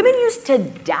oath. Women used to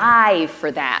die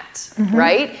for that,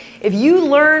 right? If you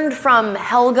learned from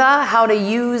Helga how to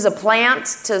use a plant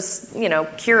to,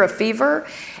 cure a fever,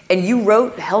 and you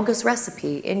wrote Helga's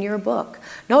recipe in your book,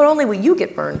 not only will you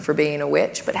get burned for being a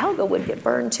witch, but Helga would get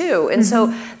burned too. And so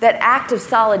that act of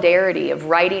solidarity of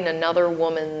writing another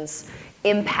woman's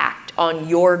impact on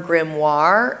your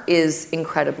grimoire is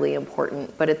incredibly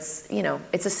important, but it's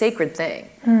a sacred thing.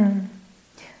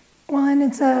 Well, and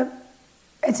it's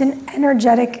an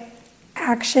energetic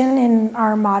action in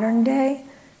our modern day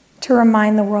to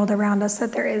remind the world around us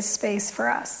that there is space for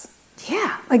us.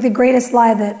 Yeah. Like, the greatest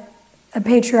lie that a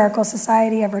patriarchal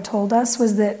society ever told us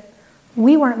was that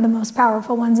we weren't the most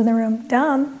powerful ones in the room.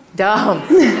 Dumb. They're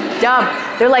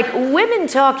like, women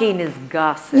talking is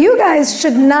gossip. You guys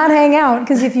should not hang out,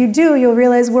 because if you do, you'll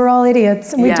realize we're all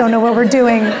idiots and we don't know what we're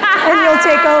doing, and you'll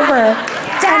take over.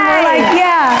 Dang. And we're like,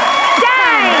 yeah.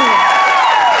 Dang.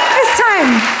 It's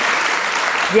time.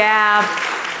 Yeah.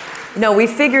 No, we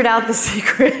figured out the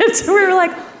secret. We were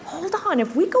like, hold on,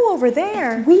 if we go over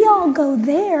there. We all go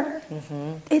there.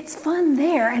 It's fun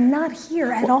there and not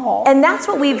here at all. And that's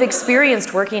what we've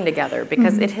experienced working together,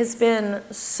 because it has been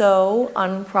so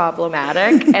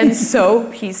unproblematic and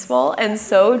so peaceful and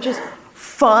so just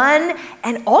fun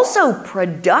and also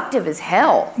productive as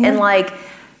hell. Yeah. And like,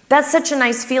 that's such a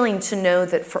nice feeling to know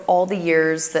that for all the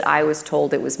years that I was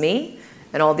told it was me,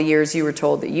 and all the years you were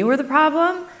told that you were the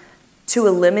problem, to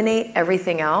eliminate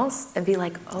everything else and be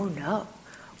like, oh no.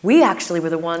 We actually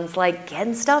were the ones like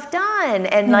getting stuff done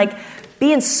and like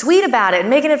being sweet about it and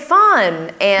making it fun.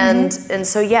 And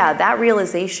so, yeah, that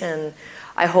realization,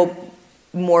 I hope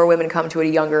more women come to at a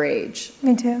younger age.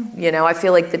 Me too. I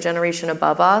feel like the generation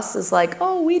above us is like,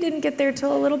 oh, we didn't get there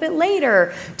till a little bit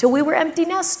later, till we were empty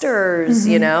nesters,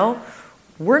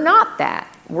 We're not that.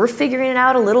 We're figuring it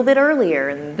out a little bit earlier,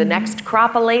 and the next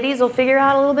crop of ladies will figure it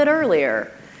out a little bit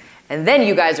earlier. And then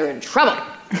you guys are in trouble.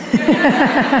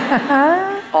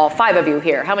 All 5 of you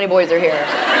here. How many boys are here?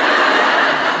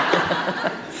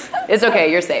 It's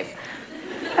okay, you're safe.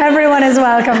 Everyone is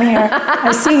welcome here.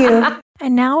 I see you.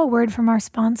 And now a word from our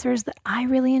sponsors that I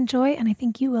really enjoy, and I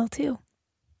think you will too.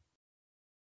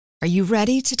 Are you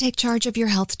ready to take charge of your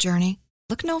health journey?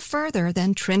 Look no further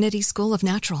than Trinity School of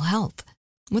Natural Health.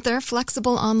 With their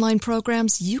flexible online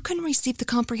programs, you can receive the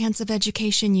comprehensive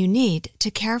education you need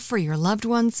to care for your loved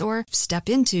ones or step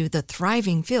into the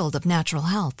thriving field of natural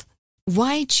health.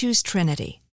 Why choose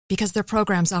Trinity? Because their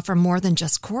programs offer more than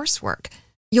just coursework.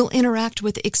 You'll interact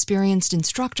with experienced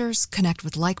instructors, connect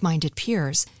with like-minded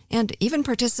peers, and even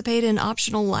participate in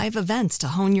optional live events to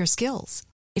hone your skills.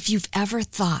 If you've ever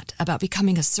thought about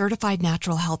becoming a certified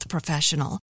natural health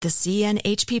professional, the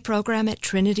CNHP program at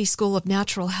Trinity School of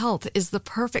Natural Health is the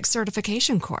perfect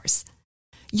certification course.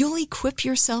 You'll equip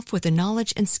yourself with the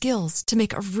knowledge and skills to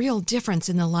make a real difference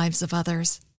in the lives of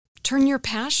others. Turn your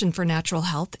passion for natural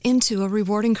health into a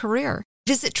rewarding career.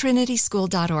 Visit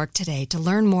trinityschool.org today to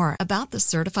learn more about the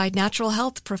Certified Natural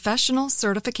Health Professional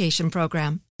Certification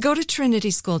Program. Go to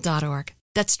trinityschool.org.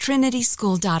 That's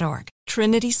trinityschool.org.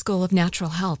 Trinity School of Natural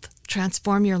Health.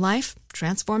 Transform your life,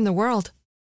 transform the world.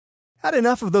 Had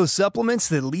enough of those supplements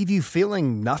that leave you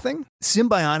feeling nothing?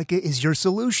 Symbiotica is your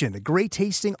solution to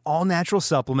great-tasting, all-natural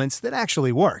supplements that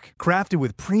actually work. Crafted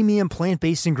with premium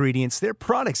plant-based ingredients, their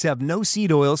products have no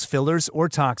seed oils, fillers, or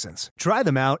toxins. Try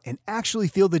them out and actually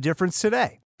feel the difference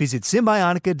today. Visit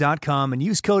Symbiotica.com and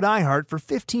use code IHEART for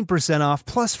 15% off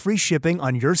plus free shipping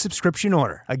on your subscription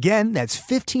order. Again, that's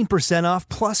 15% off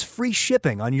plus free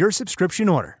shipping on your subscription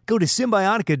order. Go to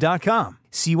Symbiotica.com,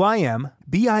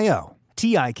 CYMBIOTIKA.com.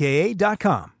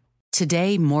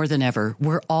 Today, more than ever,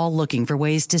 we're all looking for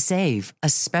ways to save,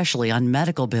 especially on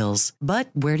medical bills. But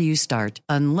where do you start?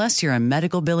 Unless you're a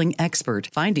medical billing expert,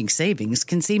 finding savings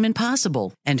can seem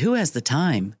impossible. And who has the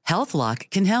time? HealthLock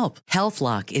can help.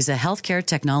 HealthLock is a healthcare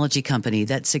technology company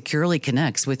that securely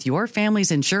connects with your family's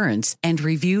insurance and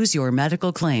reviews your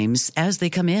medical claims as they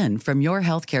come in from your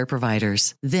healthcare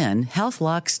providers. Then,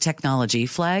 HealthLock's technology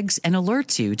flags and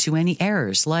alerts you to any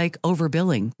errors like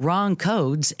overbilling, wrong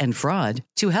codes, and fraud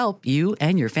to help you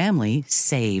and your family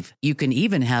save. You can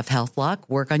even have HealthLock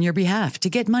work on your behalf to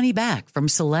get money back from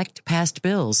select past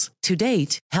bills. To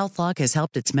date, HealthLock has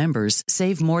helped its members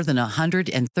save more than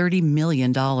 $130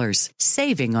 million.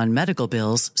 Saving on medical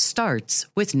bills starts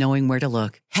with knowing where to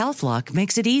look. HealthLock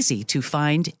makes it easy to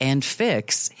find and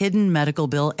fix hidden medical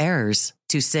bill errors.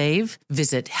 To save,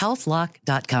 visit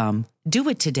healthlock.com. Do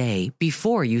it today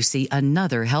before you see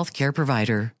another healthcare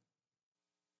provider.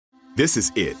 This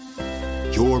is it.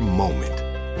 Your moment.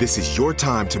 This is your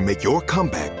time to make your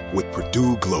comeback with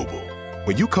Purdue Global.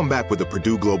 When you come back with a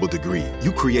Purdue Global degree,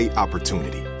 you create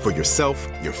opportunity for yourself,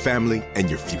 your family, and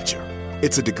your future.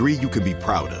 It's a degree you can be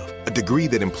proud of, a degree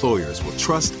that employers will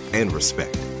trust and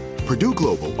respect. Purdue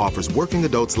Global offers working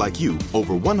adults like you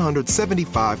over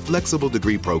 175 flexible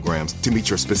degree programs to meet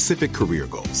your specific career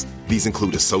goals. These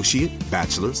include associate,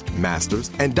 bachelor's, master's,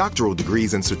 and doctoral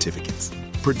degrees and certificates.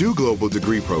 Purdue Global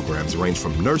degree programs range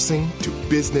from nursing to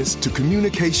business to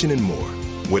communication and more.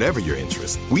 Whatever your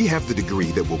interest, we have the degree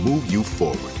that will move you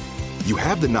forward. You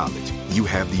have the knowledge, you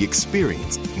have the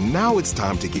experience. Now it's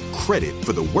time to get credit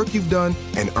for the work you've done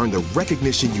and earn the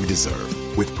recognition you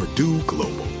deserve with Purdue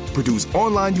Global, Purdue's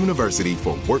online university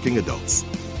for working adults.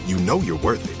 You know you're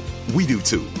worth it. We do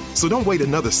too. So don't wait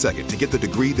another second to get the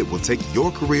degree that will take your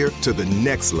career to the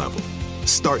next level.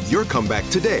 Start your comeback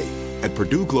today at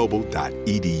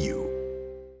purdueglobal.edu.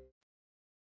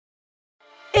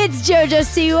 It's JoJo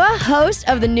Siwa, host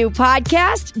of the new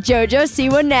podcast, JoJo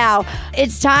Siwa Now.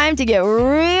 It's time to get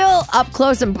real up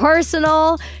close and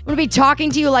personal. I'm going to be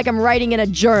talking to you like I'm writing in a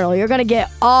journal. You're going to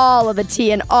get all of the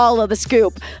tea and all of the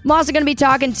scoop. I'm also going to be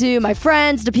talking to my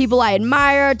friends, to people I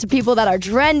admire, to people that are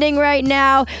trending right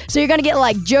now. So you're going to get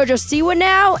like JoJo Siwa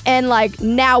Now and like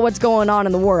now what's going on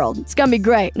in the world. It's going to be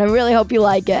great, and I really hope you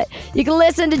like it. You can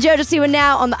listen to JoJo Siwa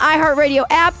Now on the iHeartRadio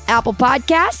app, Apple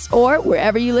Podcasts, or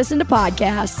wherever you listen to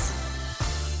podcasts.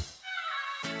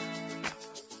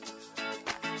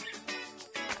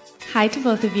 Hi to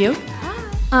both of you.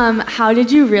 Hi. How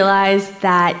did you realize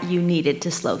that you needed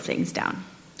to slow things down?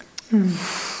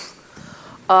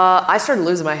 I started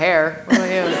losing my hair. What about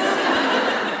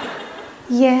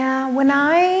you? Yeah, when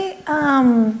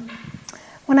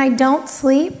I don't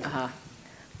sleep,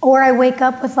 or I wake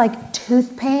up with like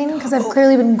tooth pain because I've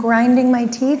clearly been grinding my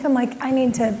teeth, I'm like,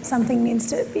 something needs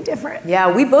to be different.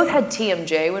 Yeah, we both had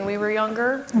TMJ when we were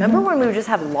younger. Remember when we would just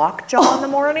have lockjaw in the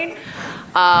morning?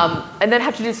 And then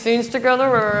have to do scenes together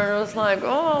where it was like,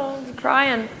 I'm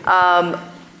crying.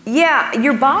 Yeah,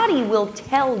 your body will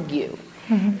tell you.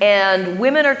 And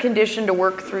women are conditioned to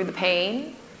work through the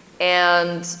pain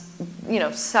and,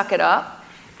 suck it up.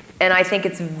 And I think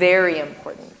it's very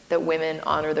important that women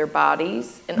honor their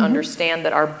bodies and understand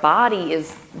that our body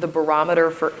is the barometer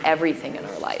for everything in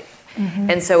our life.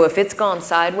 And so if it's gone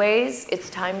sideways, it's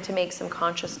time to make some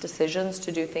conscious decisions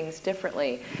to do things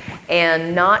differently.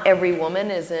 And not every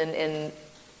woman is in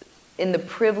the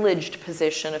privileged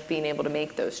position of being able to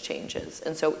make those changes.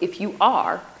 And so if you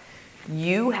are,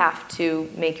 you have to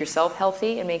make yourself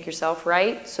healthy and make yourself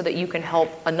right so that you can help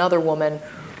another woman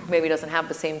who maybe doesn't have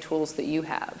the same tools that you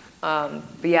have.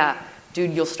 But yeah,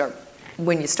 dude,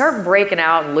 when you start breaking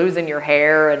out and losing your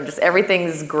hair and just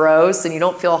everything's gross and you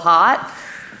don't feel hot,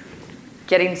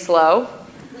 getting slow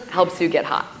helps you get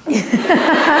hot.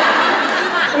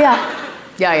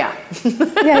 Yeah.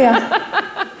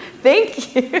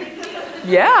 Thank you.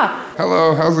 Yeah.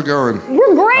 Hello, how's it going?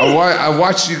 We're great. I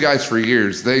watched you guys for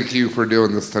years. Thank you for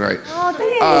doing this tonight. Oh,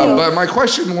 thank you. But my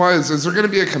question was, is there going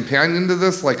to be a companion to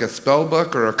this, like a spell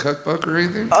book or a cookbook or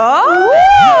anything? Oh!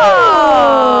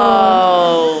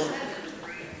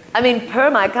 I mean, per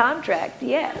my contract,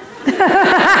 yes.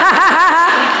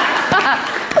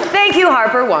 Thank you,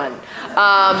 Harper One.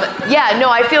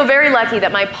 I feel very lucky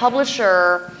that my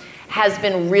publisher has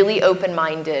been really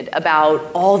open-minded about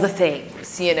all the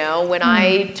things, When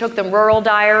I took them Rural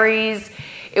Diaries,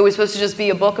 it was supposed to just be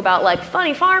a book about like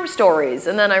funny farm stories,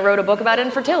 and then I wrote a book about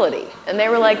infertility, and they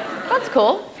were like, that's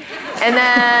cool. And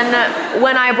then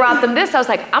when I brought them this, I was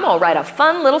like, I'm gonna write a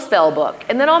fun little spell book.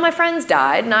 And then all my friends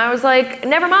died, and I was like,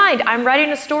 never mind, I'm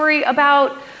writing a story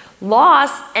about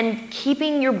loss and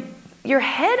keeping your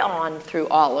head on through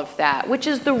all of that, which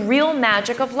is the real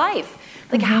magic of life.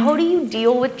 Like, how do you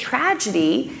deal with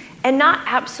tragedy and not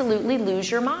absolutely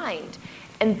lose your mind?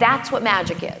 And that's what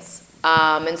magic is.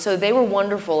 And so they were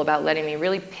wonderful about letting me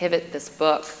really pivot this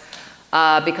book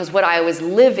because what I was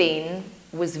living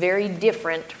was very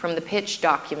different from the pitch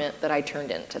document that I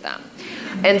turned into them.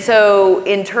 And so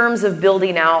in terms of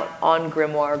building out on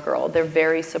Grimoire Girl, they're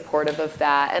very supportive of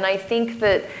that. And I think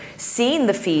that seeing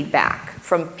the feedback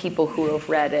from people who have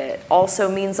read it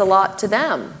also means a lot to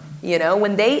them. You know,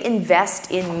 when they invest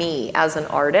in me as an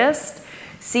artist,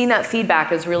 seeing that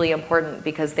feedback is really important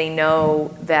because they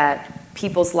know that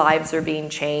people's lives are being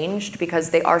changed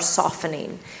because they are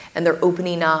softening and they're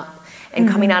opening up. And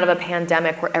coming out of a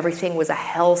pandemic where everything was a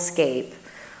hellscape,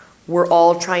 we're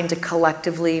all trying to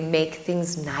collectively make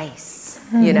things nice,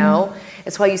 you know?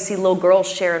 It's why you see little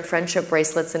girls sharing friendship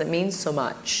bracelets and it means so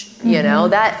much, you know?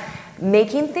 That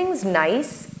making things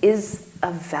nice is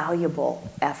a valuable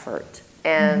effort.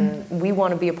 And we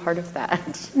want to be a part of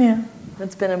that. Yeah.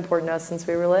 That's been important to us since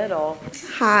we were little.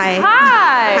 Hi.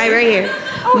 Hi. Hi, right here.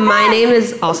 Oh, my hi. name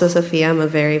is also Sophia. I'm a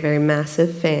very, very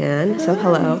massive fan. So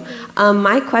hello.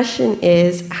 My question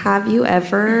is, have you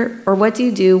ever, or what do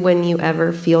you do when you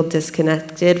ever feel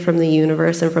disconnected from the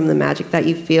universe and from the magic that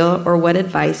you feel? Or what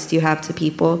advice do you have to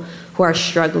people who are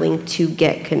struggling to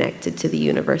get connected to the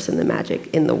universe and the magic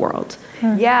in the world?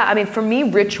 Yeah, I mean, for me,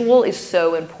 ritual is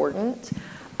so important.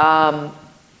 I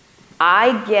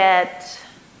get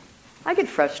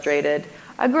frustrated.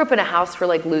 I grew up in a house where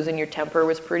like losing your temper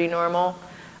was pretty normal,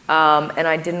 and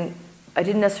I didn't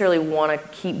necessarily want to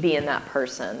keep being that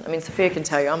person. I mean, Sophia can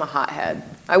tell you, I'm a hothead.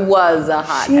 I was a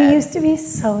hothead. She used to be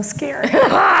so scary.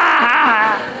 And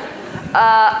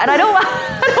I don't want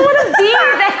to be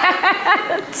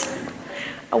that.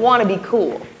 I want to be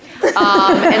cool.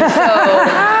 And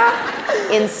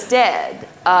so instead,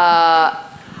 I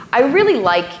really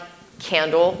like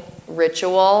candle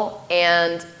ritual,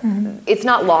 and it's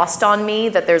not lost on me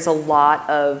that there's a lot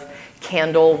of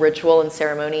candle ritual and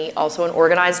ceremony also in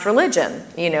organized religion.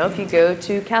 You know, if you go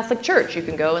to Catholic church, you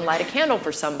can go and light a candle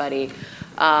for somebody.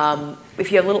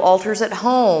 If you have little altars at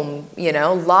home, you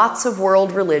know, lots of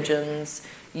world religions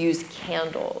use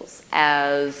candles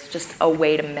as just a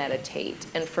way to meditate.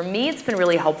 And for me, it's been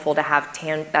really helpful to have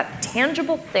that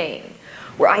tangible thing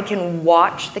where I can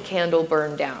watch the candle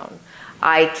burn down.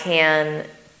 I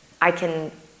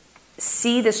can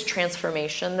see this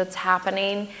transformation that's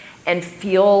happening and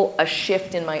feel a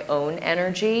shift in my own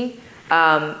energy.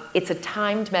 It's a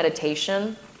timed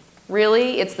meditation,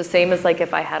 really. It's the same as like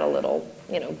if I had a little,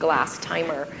 you know, glass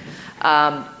timer.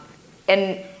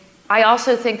 And I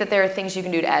also think that there are things you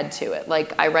can do to add to it.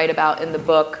 Like I write about in the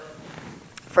book,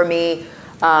 for me,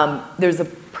 there's a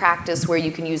practice where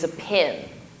you can use a pin,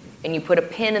 and you put a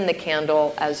pin in the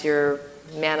candle as you're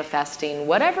manifesting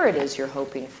whatever it is you're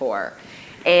hoping for.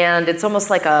 And it's almost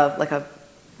like one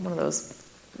of those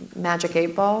magic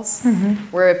 8 balls,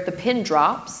 where if the pin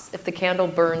drops, if the candle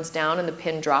burns down and the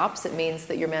pin drops, it means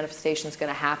that your manifestation is going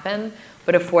to happen.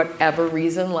 But if for whatever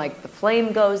reason, like the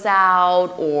flame goes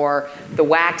out or the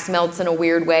wax melts in a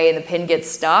weird way and the pin gets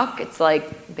stuck, it's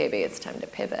like, baby, it's time to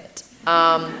pivot.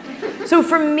 So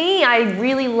for me, I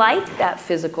really like that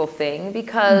physical thing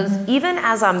because even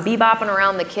as I'm bebopping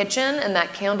around the kitchen and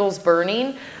that candle's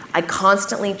burning, I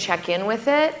constantly check in with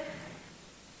it,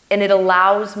 and it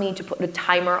allows me to put a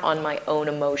timer on my own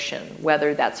emotion,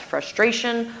 whether that's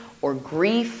frustration or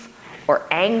grief or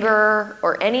anger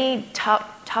or any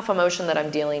tough emotion that I'm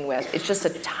dealing with. It's just a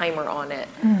timer on it.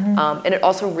 And it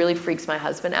also really freaks my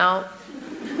husband out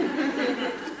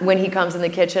when he comes in the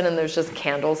kitchen and there's just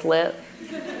candles lit.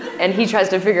 And he tries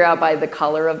to figure out by the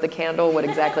color of the candle what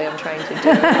exactly I'm trying to do.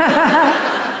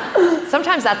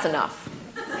 Sometimes that's enough.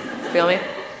 Feel me?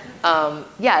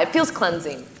 Yeah, it feels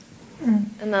cleansing.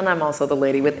 And then I'm also the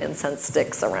lady with incense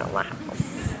sticks around the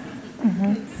house.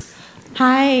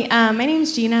 Hi, my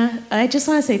name's Gina. I just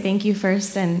want to say thank you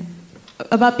first. And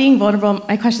about being vulnerable,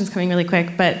 my question's coming really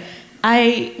quick, but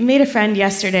I made a friend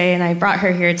yesterday and I brought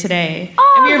her here today.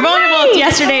 Oh, and we were vulnerable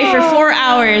yesterday for 4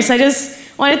 hours. I just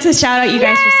wanted to shout out you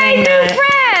guys for saying that.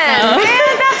 Friend! So,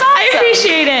 man, that's awesome. I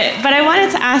appreciate it. But I wanted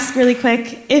to ask really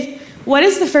quick, what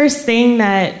is the first thing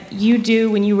that you do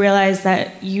when you realize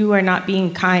that you are not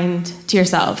being kind to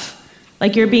yourself?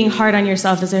 Like you're being hard on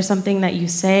yourself. Is there something that you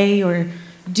say or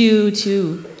do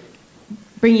to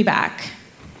bring you back?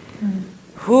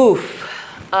 Oof.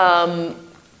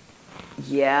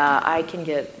 Yeah, I can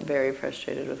get very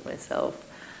frustrated with myself.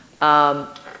 I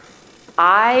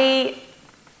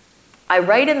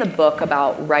write in the book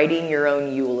about writing your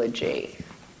own eulogy,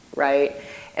 right?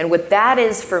 And what that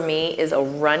is for me is a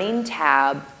running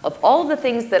tab of all of the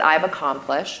things that I've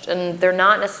accomplished, and they're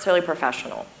not necessarily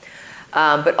professional.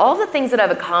 But all the things that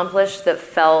I've accomplished that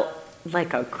felt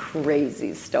like a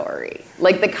crazy story,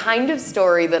 like the kind of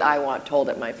story that I want told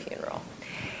at my funeral.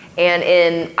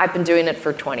 And I've been doing it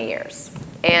for 20 years.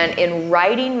 And in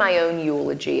writing my own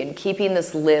eulogy and keeping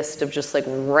this list of just like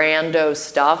rando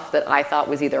stuff that I thought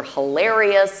was either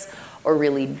hilarious or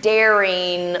really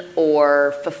daring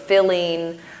or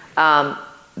fulfilling,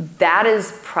 that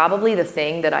is probably the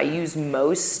thing that I use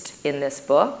most in this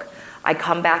book. I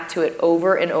come back to it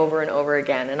over and over and over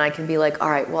again, and I can be like, all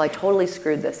right, well, I totally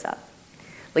screwed this up.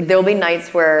 Like, there'll be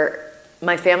nights where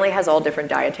my family has all different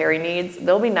dietary needs.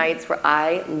 There'll be nights where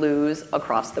I lose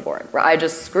across the board, where I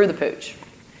just screw the pooch.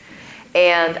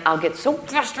 And I'll get so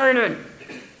frustrated.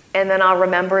 And then I'll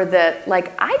remember that,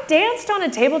 like, I danced on a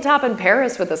tabletop in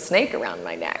Paris with a snake around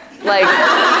my neck. Like,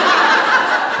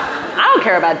 I don't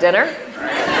care about dinner.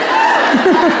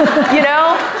 You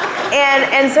know?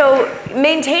 And so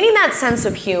maintaining that sense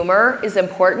of humor is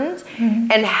important,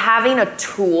 and having a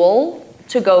tool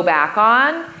to go back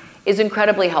on is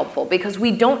incredibly helpful, because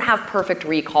we don't have perfect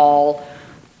recall.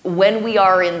 When we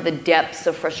are in the depths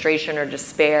of frustration or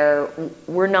despair,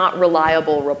 we're not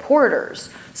reliable reporters.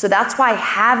 So that's why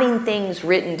having things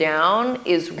written down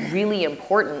is really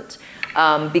important,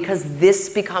 because this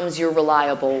becomes your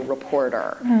reliable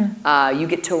reporter. You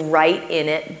get to write in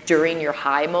it during your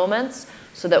high moments,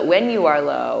 so that when you are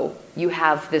low, you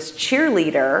have this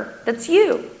cheerleader that's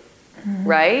you,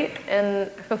 right?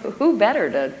 And who better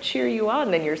to cheer you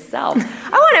on than yourself?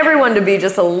 I want everyone to be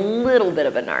just a little bit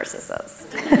of a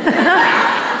narcissist.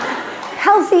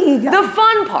 Healthy ego. The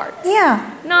fun parts.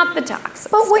 Yeah. Not the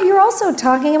toxic. But what you're also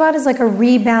talking about is like a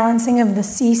rebalancing of the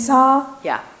seesaw.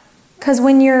 Yeah. Because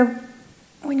when you're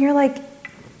like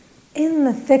in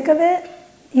the thick of it,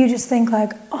 you just think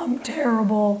like, I'm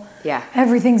terrible. Yeah.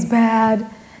 Everything's bad.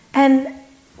 And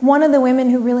one of the women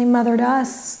who really mothered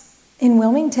us in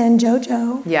Wilmington,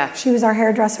 JoJo. Yeah. She was our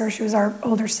hairdresser. She was our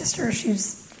older sister. She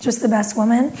was just the best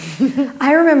woman.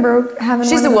 I remember having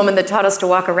She's the woman that taught us to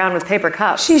walk around with paper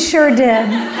cups. She sure did.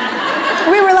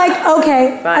 We were like,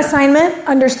 okay, Fine. Assignment,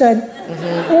 understood.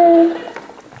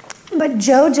 But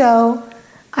JoJo,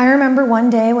 I remember one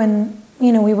day when,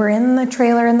 we were in the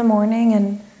trailer in the morning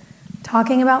and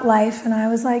talking about life, and I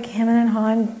was like hemming and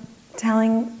hawing,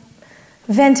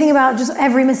 venting about just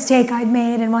every mistake I'd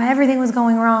made and why everything was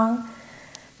going wrong.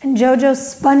 And JoJo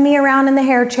spun me around in the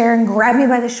hair chair and grabbed me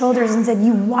by the shoulders and said,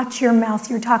 you watch your mouth,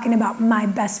 you're talking about my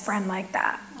best friend like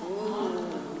that.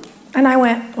 And I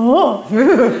went, oh.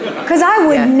 Because I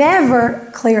would never,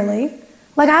 clearly,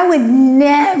 I would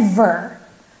never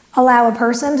allow a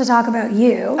person to talk about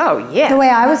you. Oh, yeah. The way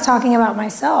I was talking about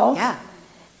myself. Yeah.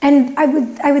 And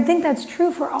I would think that's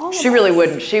true for all of us. She really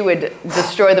wouldn't. She would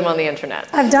destroy them on the internet.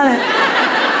 I've done it.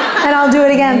 And I'll do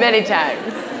it again. Many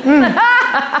times.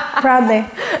 Proudly.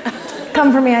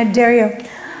 Come for me, I dare you.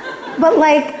 But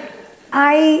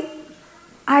I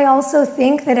also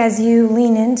think that as you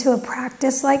lean into a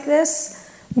practice like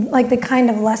this, like the kind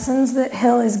of lessons that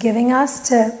Hill is giving us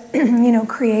to,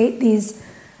 create these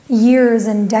years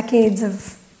and decades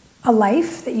of a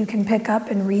life that you can pick up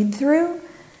and read through,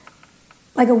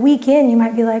 like a week in, you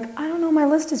might be like, I don't know, my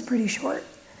list is pretty short.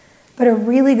 But a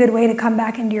really good way to come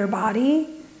back into your body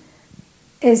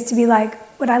is to be like,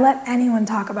 would I let anyone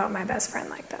talk about my best friend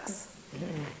like this?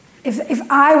 If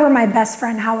I were my best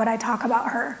friend, how would I talk about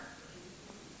her?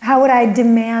 How would I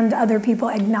demand other people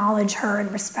acknowledge her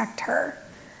and respect her?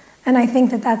 And I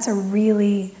think that that's a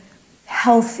really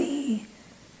healthy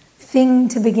thing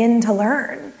to begin to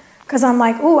learn. Because I'm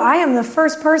like, ooh, I am the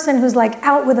first person who's like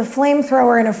out with a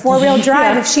flamethrower in a 4-wheel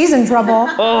drive if she's in trouble.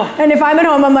 And if I'm at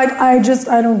home, I'm like, I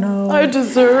don't know. I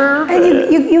deserve and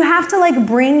it. You have to like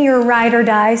bring your ride or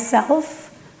die self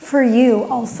for you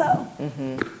also.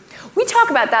 We talk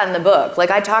about that in the book.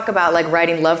 Like, I talk about like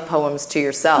writing love poems to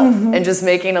yourself and just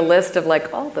making a list of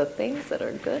like all the things that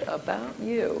are good about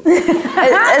you.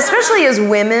 Especially as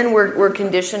women, we're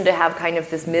conditioned to have kind of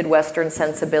this Midwestern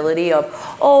sensibility of,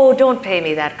 oh, don't pay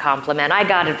me that compliment. I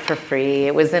got it for free.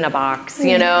 It was in a box,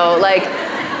 like,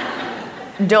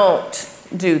 don't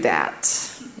do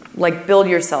that. Like, build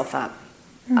yourself up.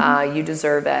 You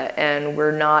deserve it. And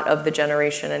we're not of the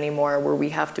generation anymore where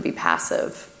we have to be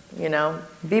passive.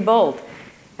 Be bold.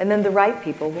 And then the right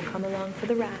people will come along for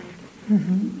the ride.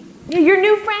 Yeah, your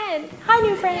new friend. Hi,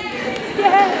 new friend.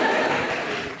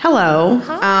 Yeah. Hello.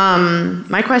 Hi.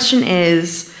 My question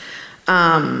is,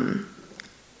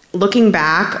 looking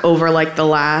back over like the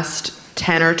last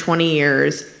 10 or 20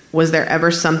 years, was there ever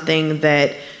something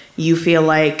that you feel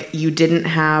like you didn't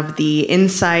have the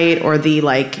insight or the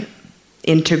like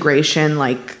integration,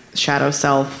 like shadow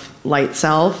self, light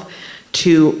self,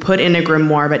 to put in a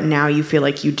grimoire, but now you feel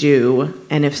like you do?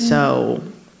 And if so,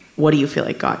 what do you feel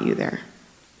like got you there?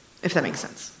 If that makes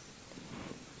sense.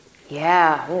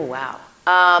 Yeah. Oh, wow.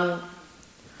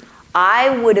 I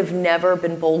would have never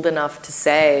been bold enough to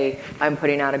say I'm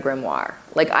putting out a grimoire.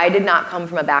 Like, I did not come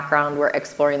from a background where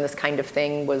exploring this kind of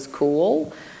thing was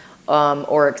cool,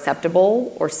 or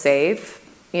acceptable or safe.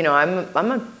 You know,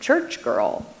 I'm a church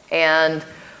girl, and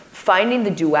finding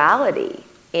the duality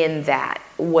in that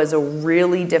was a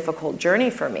really difficult journey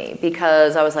for me,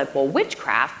 because I was like, well,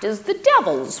 witchcraft is the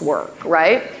devil's work,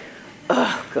 right?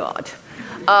 Oh, God.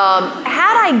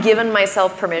 Had I given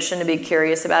myself permission to be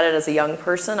curious about it as a young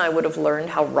person, I would have learned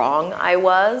how wrong I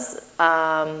was,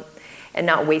 and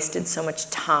not wasted so much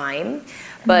time.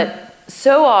 But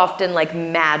so often, like,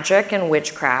 magic and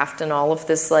witchcraft and all of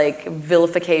this, like,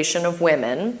 vilification of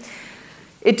women,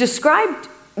 it described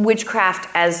witchcraft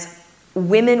as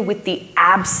women with the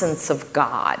absence of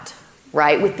God,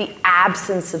 right? With the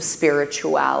absence of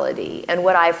spirituality. And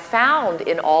what I've found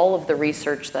in all of the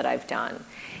research that I've done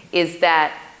is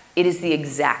that it is the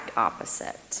exact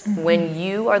opposite. Mm-hmm. When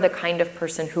you are the kind of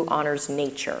person who honors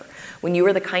nature, when you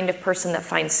are the kind of person that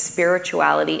finds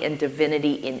spirituality and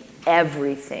divinity in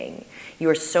everything, you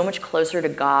are so much closer to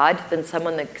God than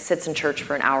someone that sits in church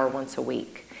for an hour once a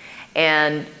week.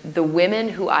 And the women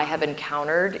who I have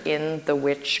encountered in the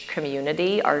witch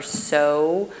community are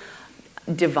so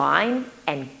divine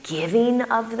and giving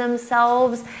of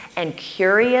themselves and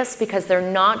curious, because they're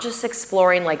not just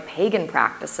exploring like pagan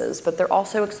practices, but they're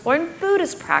also exploring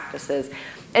Buddhist practices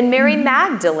and Mary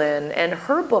Magdalene and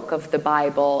her book of the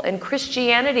Bible and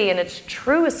Christianity in its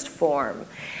truest form.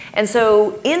 And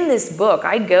so in this book,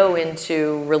 I go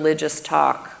into religious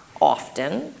talk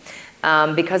often,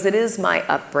 because it is my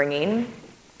upbringing.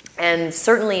 And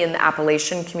certainly in the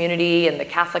Appalachian community and the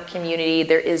Catholic community,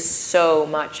 there is so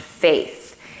much faith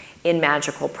in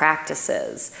magical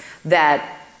practices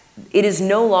that it is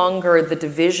no longer the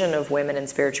division of women and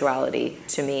spirituality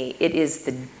to me. It is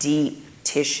the deep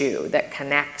tissue that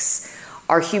connects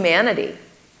our humanity.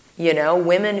 You know,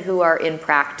 women who are in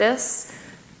practice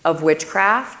of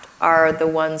witchcraft are the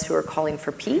ones who are calling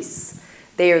for peace.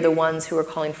 They are the ones who are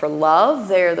calling for love.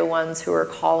 They are the ones who are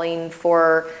calling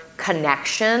for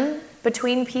connection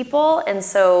between people. And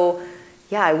so,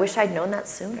 yeah, I wish I'd known that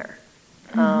sooner.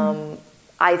 Mm-hmm.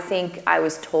 I think I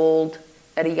was told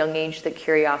at a young age that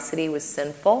curiosity was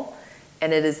sinful,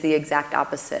 and it is the exact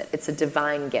opposite. It's a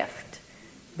divine gift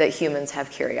that humans have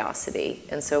curiosity.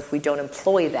 And so if we don't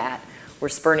employ that, we're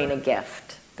spurning a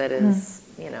gift that is,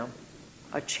 you know,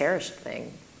 a cherished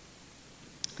thing.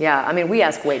 Yeah, I mean, we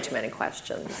ask way too many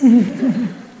questions.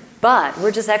 But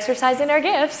we're just exercising our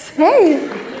gifts. Hey!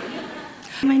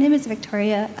 My name is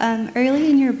Victoria.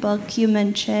 Early in your book, you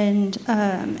mentioned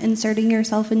inserting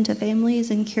yourself into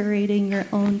families and curating your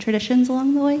own traditions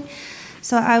along the way.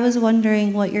 So I was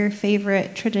wondering what your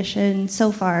favorite tradition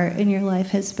so far in your life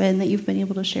has been that you've been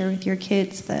able to share with your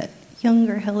kids that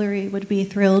younger Hilarie would be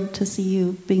thrilled to see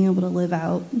you being able to live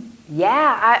out.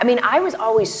 Yeah, I mean, I was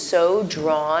always so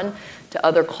drawn to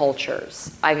other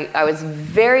cultures. I was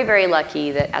very, very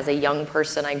lucky that as a young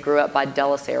person, I grew up by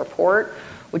Dulles Airport,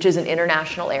 which is an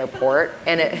international airport.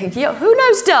 And it, you know, who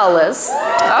knows Dulles?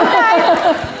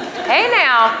 Okay. Hey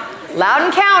now,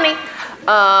 Loudoun County.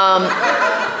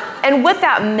 And what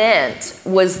that meant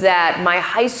was that my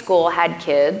high school had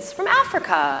kids from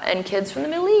Africa and kids from the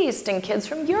Middle East and kids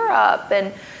from Europe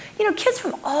and, you know, kids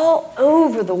from all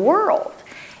over the world.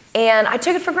 And I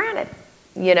took it for granted,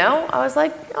 you know? I was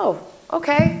like, oh,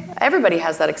 okay, everybody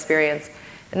has that experience.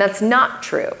 And that's not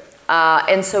true.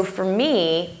 And so for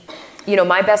me, you know,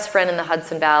 my best friend in the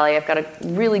Hudson Valley, I've got a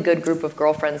really good group of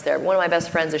girlfriends there. One of my best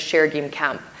friends is Shergim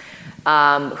Kemp,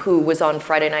 who was on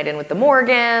Friday Night In with the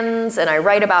Morgans, and I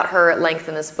write about her at length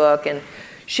in this book. And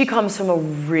she comes from a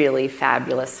really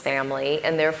fabulous family,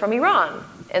 and they're from Iran.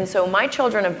 And so my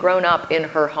children have grown up in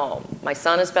her home. My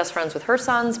son is best friends with her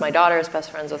sons. My daughter is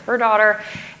best friends with her daughter.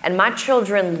 And my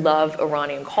children love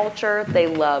Iranian culture. They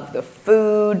love the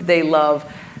food. They love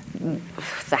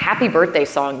the happy birthday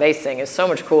song they sing is so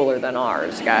much cooler than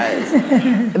ours, guys.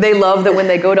 They love that when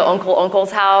they go to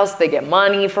Uncle's house, they get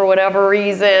money for whatever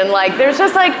reason. Like, there's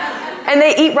just like, and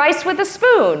they eat rice with a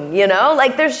spoon, you know?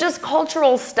 Like, there's just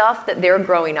cultural stuff that they're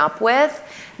growing up with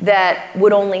that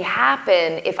would only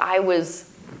happen if I was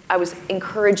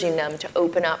encouraging them to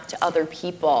open up to other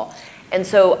people. And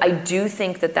so I do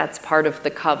think that that's part of the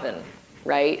coven,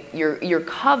 right? Your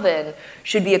coven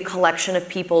should be a collection of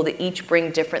people that each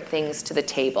bring different things to the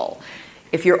table.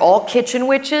 If you're all kitchen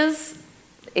witches,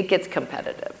 it gets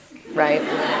competitive, right?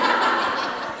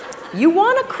 You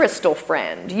want a crystal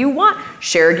friend. You want,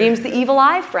 Sherigeem's the evil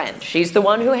eye friend. She's the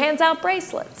one who hands out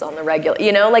bracelets on the regular.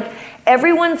 You know, like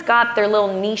everyone's got their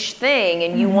little niche thing,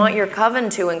 and you want your coven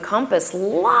to encompass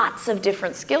lots of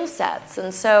different skill sets.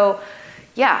 And so,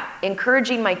 yeah,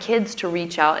 encouraging my kids to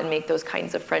reach out and make those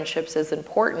kinds of friendships is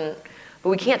important, but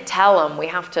we can't tell them, we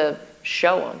have to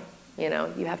show them. You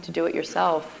know, you have to do it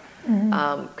yourself.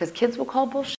 Because kids will call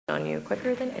bullshit on you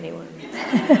quicker than anyone.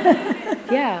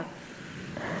 Yeah.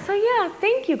 So yeah,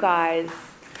 thank you guys.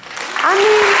 I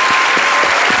mean,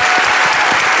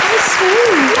 how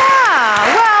sweet. Yeah,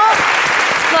 well,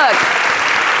 look,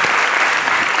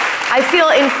 I feel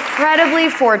incredibly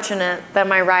fortunate that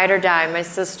my ride or die, my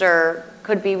sister,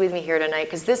 could be with me here tonight,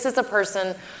 because this is a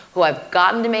person who I've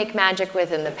gotten to make magic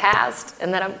with in the past,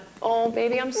 and that oh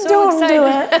baby, I'm so excited.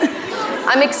 Don't do it.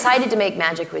 I'm excited to make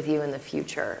magic with you in the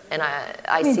future, and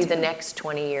I see the next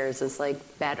 20 years as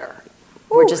like better.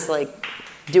 Ooh. We're just like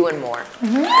doing more.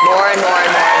 More and more and more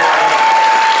and more.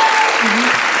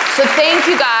 So thank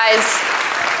you guys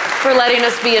for letting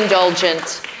us be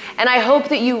indulgent. And I hope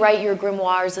that you write your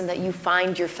grimoires and that you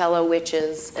find your fellow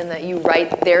witches and that you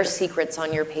write their secrets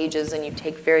on your pages and you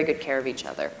take very good care of each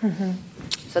other.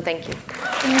 So thank you.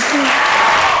 Thank you.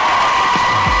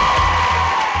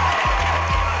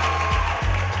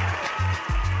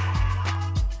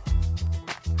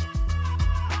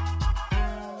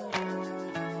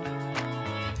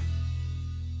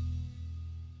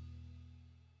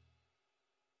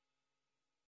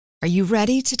 Are you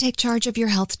ready to take charge of your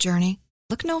health journey?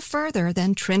 Look no further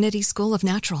than Trinity School of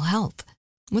Natural Health.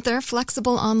 With their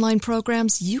flexible online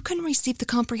programs, you can receive the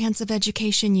comprehensive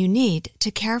education you need to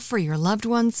care for your loved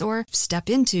ones or step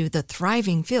into the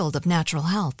thriving field of natural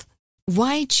health.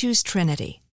 Why choose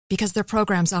Trinity? Because their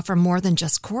programs offer more than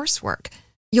just coursework.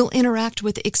 You'll interact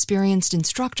with experienced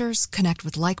instructors, connect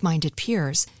with like-minded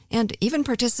peers, and even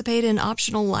participate in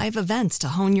optional live events to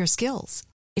hone your skills.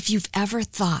 If you've ever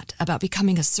thought about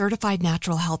becoming a certified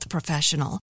natural health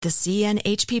professional, the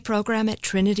CNHP program at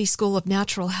Trinity School of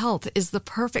Natural Health is the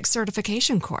perfect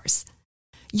certification course.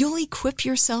 You'll equip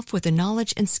yourself with the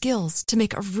knowledge and skills to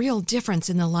make a real difference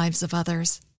in the lives of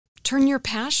others. Turn your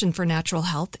passion for natural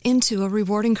health into a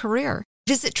rewarding career.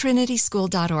 Visit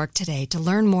trinityschool.org today to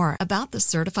learn more about the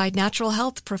Certified Natural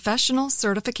Health Professional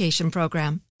Certification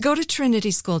Program. Go to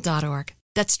trinityschool.org.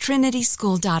 That's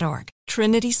trinityschool.org.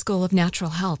 Trinity School of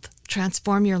Natural Health.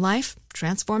 Transform your life,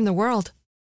 transform the world.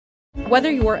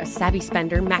 Whether you're a savvy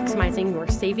spender maximizing your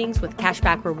savings with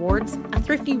cashback rewards, a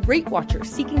thrifty rate watcher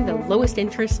seeking the lowest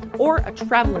interest, or a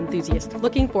travel enthusiast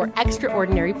looking for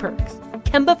extraordinary perks,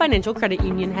 Kemba Financial Credit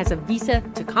Union has a visa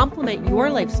to complement your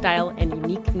lifestyle and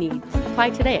unique needs. Apply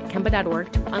today at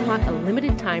Kemba.org to unlock a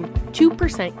limited time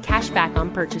 2% cash back on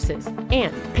purchases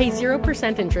and pay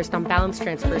 0% interest on balance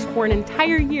transfers for an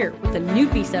entire year with a new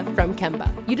visa from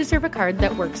Kemba. You deserve a card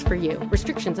that works for you.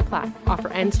 Restrictions apply. Offer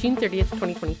ends June 30th,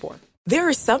 2024. There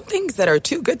are some things that are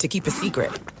too good to keep a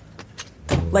secret.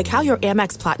 Like how your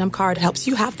Amex Platinum card helps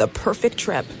you have the perfect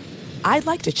trip. I'd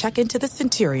like to check into the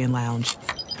Centurion Lounge.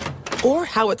 Or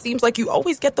how it seems like you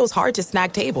always get those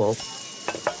hard-to-snag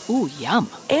tables. Ooh, yum.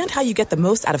 And how you get the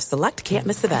most out of select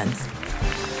can't-miss events.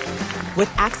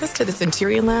 With access to the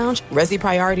Centurion Lounge, Resi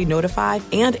Priority Notified,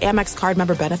 and Amex card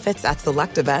member benefits at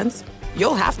select events,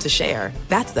 you'll have to share.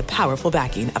 That's the powerful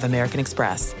backing of American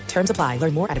Express. Terms apply.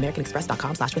 Learn more at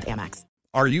americanexpress.com/withAmex.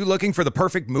 Are you looking for the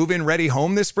perfect move-in ready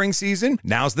home this spring season?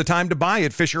 Now's the time to buy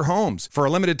at Fisher Homes. For a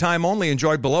limited time only,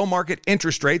 enjoy below-market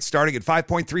interest rates starting at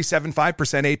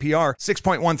 5.375% APR,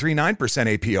 6.139%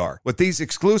 APR. With these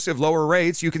exclusive lower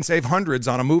rates, you can save hundreds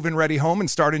on a move-in ready home and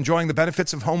start enjoying the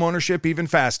benefits of home ownership even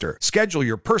faster. Schedule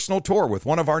your personal tour with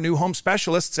one of our new home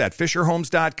specialists at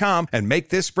FisherHomes.com and make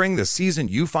this spring the season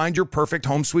you find your perfect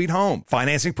home sweet home.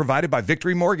 Financing provided by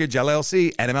Victory Mortgage,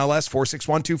 LLC, NMLS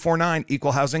 461249,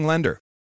 Equal Housing Lender.